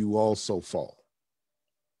lest you also fall.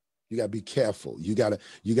 You got to be careful. You got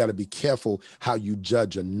to be careful how you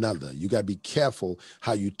judge another. You got to be careful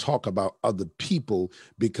how you talk about other people,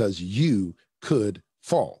 because you could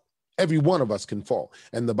fall. Every one of us can fall.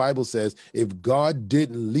 And the Bible says, if God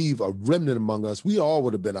didn't leave a remnant among us, we all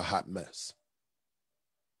would have been a hot mess.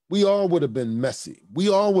 We all would have been messy. We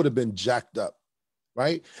all would have been jacked up,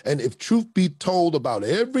 right? And if truth be told about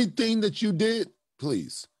everything that you did,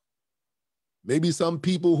 please, maybe some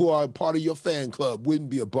people who are a part of your fan club wouldn't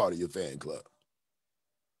be a part of your fan club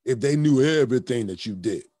if they knew everything that you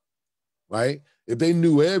did, right? If they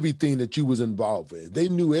knew everything that you was involved with, they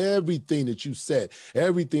knew everything that you said,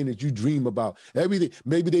 everything that you dream about, everything,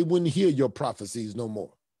 maybe they wouldn't hear your prophecies no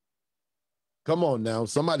more. Come on now,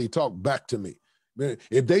 somebody talk back to me.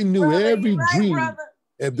 If they knew every dream,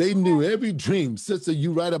 if they knew every dream, sister,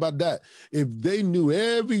 you right about that. If they knew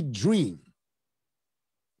every dream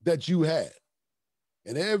that you had,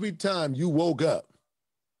 and every time you woke up,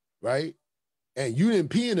 right, and you didn't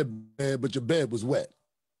pee in the bed, but your bed was wet,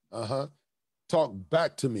 talk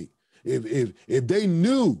back to me. If they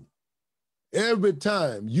knew every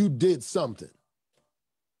time you did something,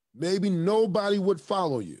 maybe nobody would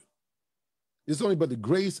follow you. It's only but the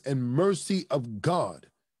grace and mercy of God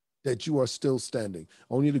that you are still standing.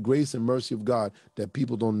 Only the grace and mercy of God that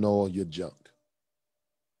people don't know all your junk.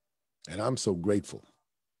 And I'm so grateful.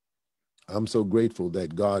 I'm so grateful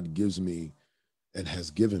that God gives me and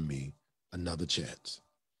has given me another chance.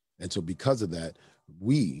 And so because of that,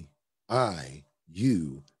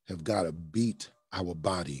 you have got to beat our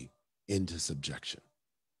body into subjection.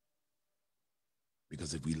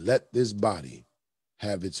 Because if we let this body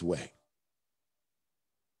have its way,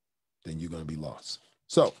 then you're going to be lost.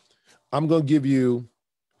 So I'm going to give you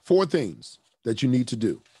 4 things that you need to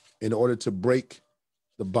do in order to break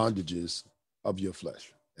the bondages of your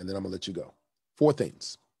flesh. And then I'm going to let you go. 4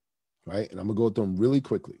 things, right? And I'm going to go through them really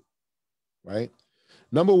quickly, right?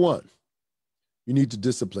 Number 1, you need to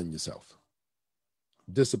discipline yourself.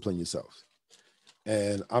 Discipline yourself.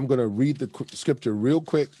 And I'm going to read the scripture real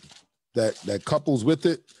quick that couples with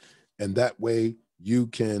it. And that way you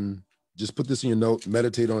can just put this in your note,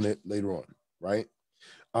 meditate on it later on, right?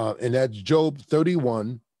 And that's Job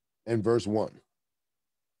 31 and verse 1.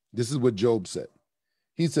 This is what Job said.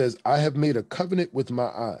 He says, I have made a covenant with my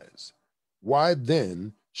eyes. Why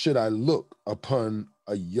then should I look upon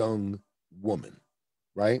a young woman?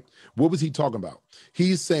 Right? What was he talking about?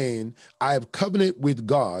 He's saying, I have covenant with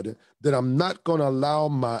God that I'm not going to allow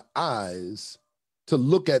my eyes to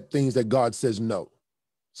look at things that God says no.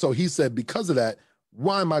 So he said, because of that,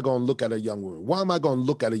 why am I going to look at a young woman? Why am I going to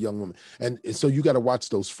look at a young woman? And so you got to watch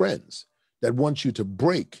those friends that want you to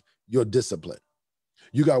break your discipline.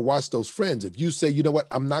 You got to watch those friends. If you say, you know what,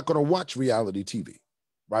 I'm not going to watch reality TV,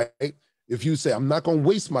 right? If you say, I'm not going to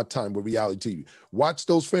waste my time with reality TV, watch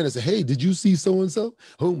those friends and say, hey, did you see so-and-so?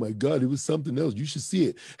 Oh my God, it was something else. You should see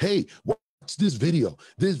it. Hey, watch this video.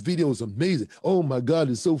 This video is amazing. Oh my God,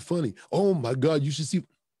 it's so funny. Oh my God, you should see.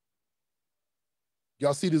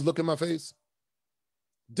 Y'all see this look in my face?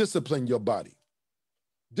 Discipline your body.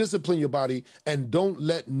 Discipline your body, and don't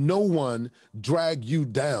let no one drag you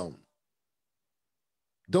down.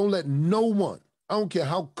 Don't let no one, I don't care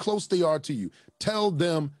how close they are to you, tell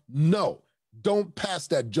them no. Don't pass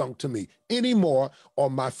that junk to me anymore, or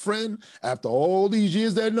my friend, after all these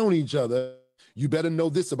years that have known each other, You better know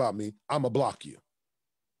this about me. I'm going to block you.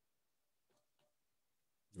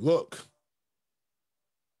 Look,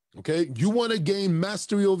 okay, you want to gain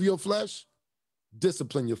mastery over your flesh?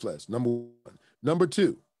 Discipline your flesh, number one. Number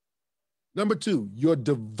two, your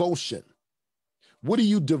devotion. What are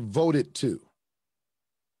you devoted to?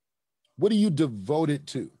 What are you devoted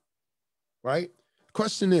to, right?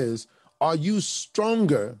 Question is, are you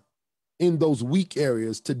stronger in those weak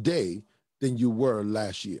areas today than you were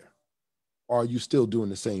last year? Or are you still doing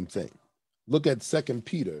the same thing? Look at 2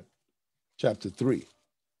 Peter chapter 3.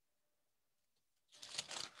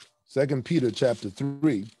 2 Peter chapter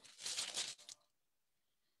 3.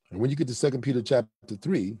 And when you get to 2 Peter chapter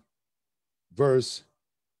 3, verse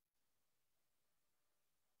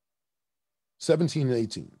 17 and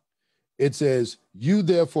 18, it says, you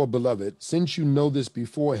therefore, beloved, since you know this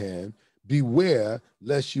beforehand, beware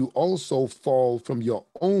lest you also fall from your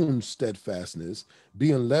own steadfastness,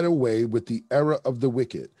 being led away with the error of the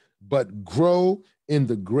wicked, but grow in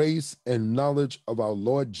the grace and knowledge of our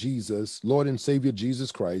Lord and Savior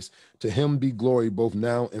Jesus Christ. To him be glory both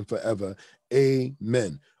now and forever.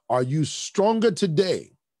 Amen. Are you stronger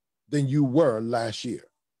today than you were last year?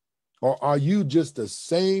 Or are you just the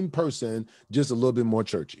same person, just a little bit more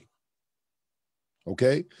churchy?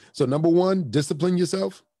 Okay, so number one, discipline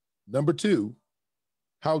yourself. Number two,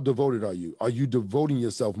 how devoted are you? Are you devoting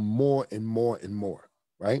yourself more and more and more,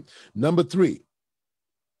 right? Number three,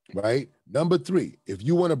 right? Number three, if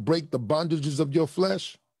you want to break the bondages of your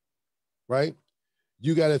flesh, right,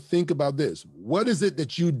 you got to think about this. What is it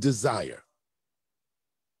that you desire?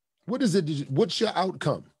 What is it? What's your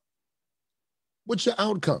outcome? What's your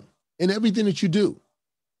outcome in everything that you do?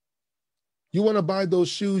 You want to buy those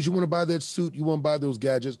shoes, you want to buy that suit, you want to buy those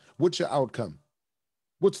gadgets. What's your outcome?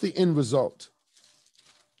 What's the end result?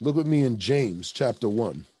 Look with me in James chapter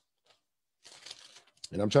 1.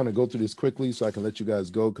 And I'm trying to go through this quickly so I can let you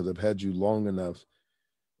guys go because I've had you long enough.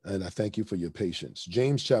 And I thank you for your patience.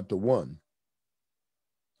 James chapter 1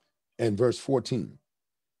 and verse 14.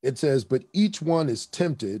 It says, but each one is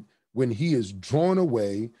tempted when he is drawn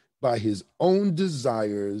away by his own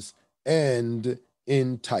desires and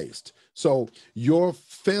enticed. So your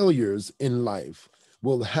failures in life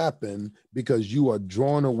will happen because you are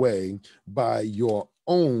drawn away by your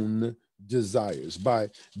own desires.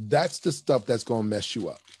 That's the stuff that's going to mess you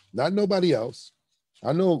up, not nobody else.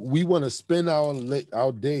 I know we want to spend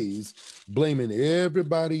our days blaming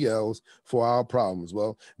everybody else for our problems.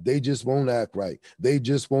 Well, they just won't act right. They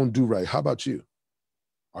just won't do right. How about you?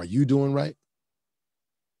 Are you doing right?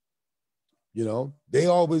 You know, they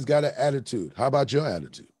always got an attitude. How about your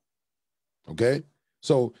attitude? Okay.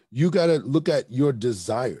 So you got to look at your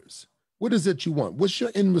desires. What is it you want? What's your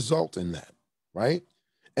end result in that? Right.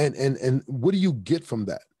 And what do you get from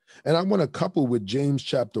that? And I want to couple with James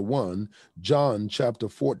chapter 1, John chapter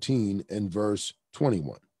 14 and verse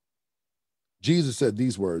 21. Jesus said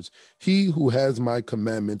these words, he who has my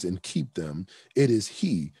commandments and keep them, it is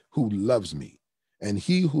he who loves me. And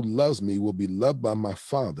he who loves me will be loved by my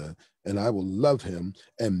Father, and I will love him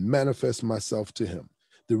and manifest myself to him.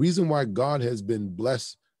 The reason why God has been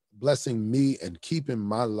blessing me and keeping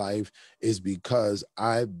my life is because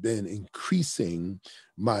I've been increasing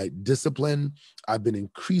my discipline, I've been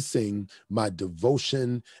increasing my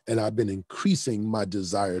devotion, and I've been increasing my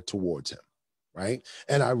desire towards him. Right?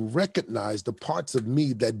 And I recognize the parts of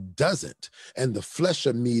me that doesn't, and the flesh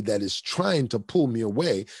of me that is trying to pull me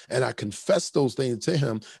away. And I confess those things to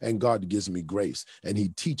him, and God gives me grace, and he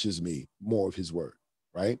teaches me more of his word.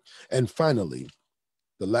 Right? And finally,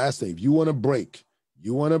 the last thing, if you want to break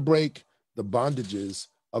the bondages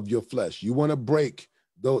of your flesh, you want to break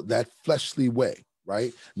that fleshly way,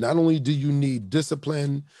 right? Not only do you need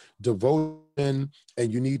discipline, devotion,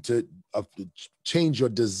 and you need to change your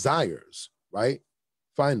desires, right?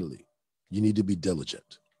 Finally, you need to be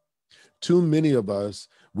diligent. Too many of us,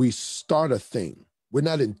 we start a thing. We're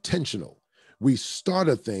not intentional. We start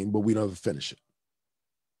a thing, but we don't ever finish it,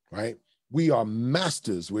 right? We are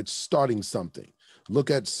masters with starting something.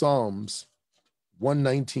 Look at Psalms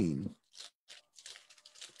 119.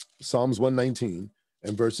 Psalms 119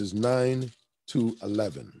 and verses 9 to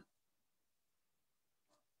 11.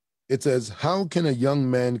 It says, how can a young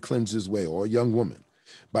man cleanse his way, or a young woman?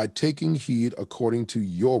 By taking heed according to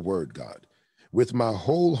your word, God. With my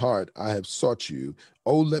whole heart I have sought you.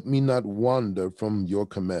 Oh, let me not wander from your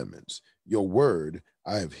commandments. Your word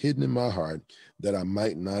I have hidden in my heart, that I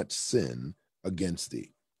might not sin against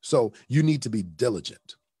thee. So you need to be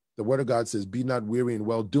diligent. The word of God says, be not weary in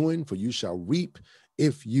well-doing, for you shall reap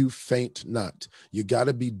if you faint not. You got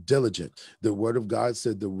to be diligent. The word of God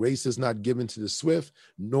said the race is not given to the swift,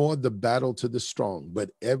 nor the battle to the strong, but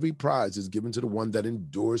every prize is given to the one that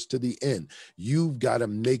endures to the end. You've got to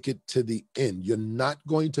make it to the end. You're not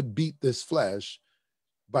going to beat this flesh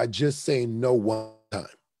by just saying no one time.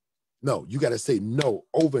 No, you got to say no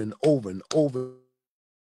over and over and over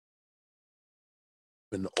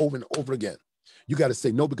and over and over again. You got to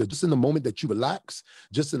say no, because just in the moment that you relax,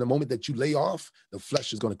 just in the moment that you lay off, the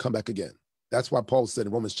flesh is going to come back again. That's why Paul said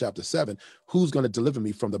in Romans chapter 7, who's going to deliver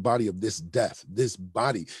me from the body of this death, this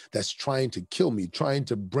body that's trying to kill me, trying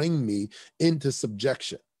to bring me into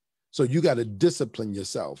subjection? So you got to discipline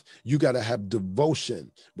yourself. You got to have devotion,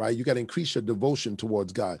 right? You got to increase your devotion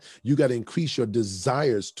towards God. You got to increase your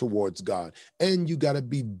desires towards God. And you got to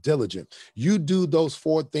be diligent. You do those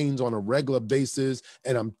 4 things on a regular basis,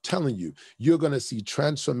 and I'm telling you, you're going to see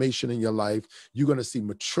transformation in your life. You're going to see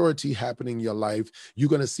maturity happening in your life. You're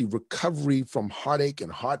going to see recovery from heartache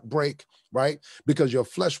and heartbreak, right? Because your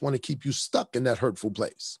flesh want to keep you stuck in that hurtful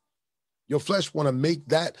place. Your flesh want to make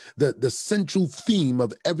that the central theme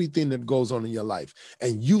of everything that goes on in your life.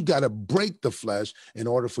 And you got to break the flesh in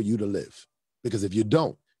order for you to live. Because if you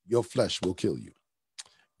don't, your flesh will kill you.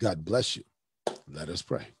 God bless you. Let us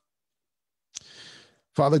pray.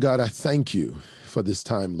 Father God, I thank you for this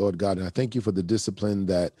time, Lord God. And I thank you for the discipline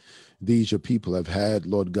that these your people have had,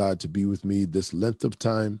 Lord God, to be with me this length of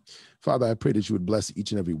time. Father, I pray that you would bless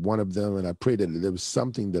each and every one of them. And I pray that there was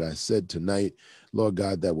something that I said tonight, Lord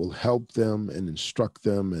God, that will help them and instruct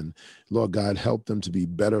them. And Lord God, help them to be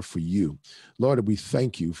better for you. Lord, we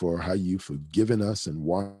thank you for how you've forgiven us and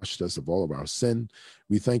washed us of all of our sin.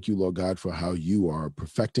 We thank you, Lord God, for how you are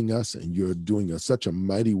perfecting us and you're doing such a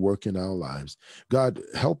mighty work in our lives. God,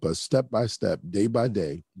 help us step by step, day by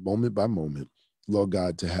day, moment by moment, Lord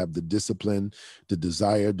God, to have the discipline, the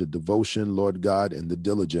desire, the devotion, Lord God, and the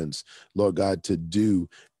diligence, Lord God, to do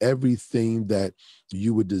everything that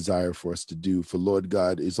you would desire for us to do. For Lord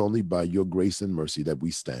God, it's only by your grace and mercy that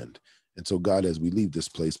we stand. And so, God, as we leave this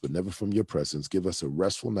place, but never from your presence, give us a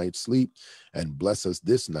restful night's sleep and bless us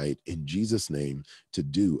this night in Jesus' name to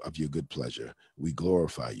do of your good pleasure. We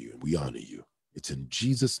glorify you and we honor you. It's in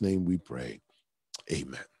Jesus' name we pray.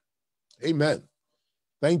 Amen. Amen.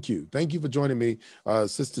 Thank you. Thank you for joining me.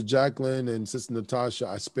 Sister Jacqueline and Sister Natasha,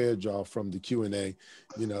 I spared y'all from the Q&A,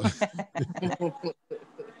 you know.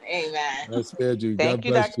 Amen. I spared you. Thank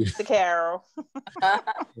God bless you. Dr. Carol.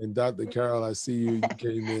 And Dr. Carol, I see you. You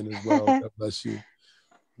came in as well. God bless you.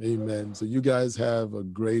 Amen. So you guys have a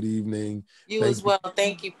great evening. You as well.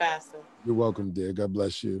 Thank you, Pastor. You're welcome, dear. God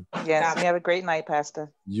bless you. Yes, you have a great night,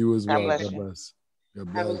 Pastor. You as well. Bless God you. bless.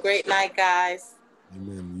 God bless. Have a great night, guys.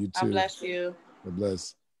 Amen. You too. God bless you. God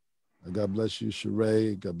bless. God bless you,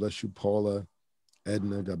 Sheree. God bless you, Paula.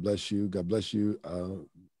 Edna, God bless you. God bless you,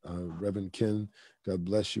 Reverend Ken. God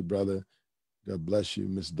bless you, brother. God bless you,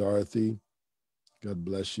 Miss Dorothy. God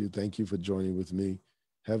bless you. Thank you for joining with me.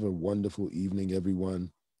 Have a wonderful evening,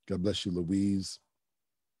 everyone. God bless you, Louise.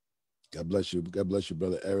 God bless you. God bless you,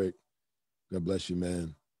 brother Eric. God bless you,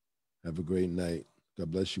 man. Have a great night.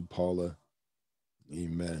 God bless you, Paula.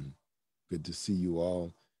 Amen. Good to see you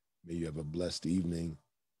all. May you have a blessed evening.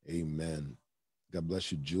 Amen. God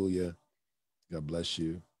bless you, Julia. God bless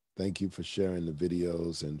you. Thank you for sharing the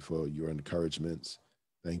videos and for your encouragements.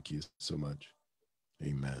 Thank you so much.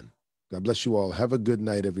 Amen. God bless you all. Have a good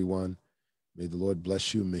night, everyone. May the Lord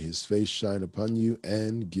bless you. May his face shine upon you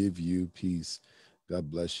and give you peace.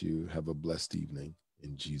 God bless you. Have a blessed evening.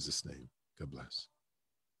 In Jesus' name. God bless.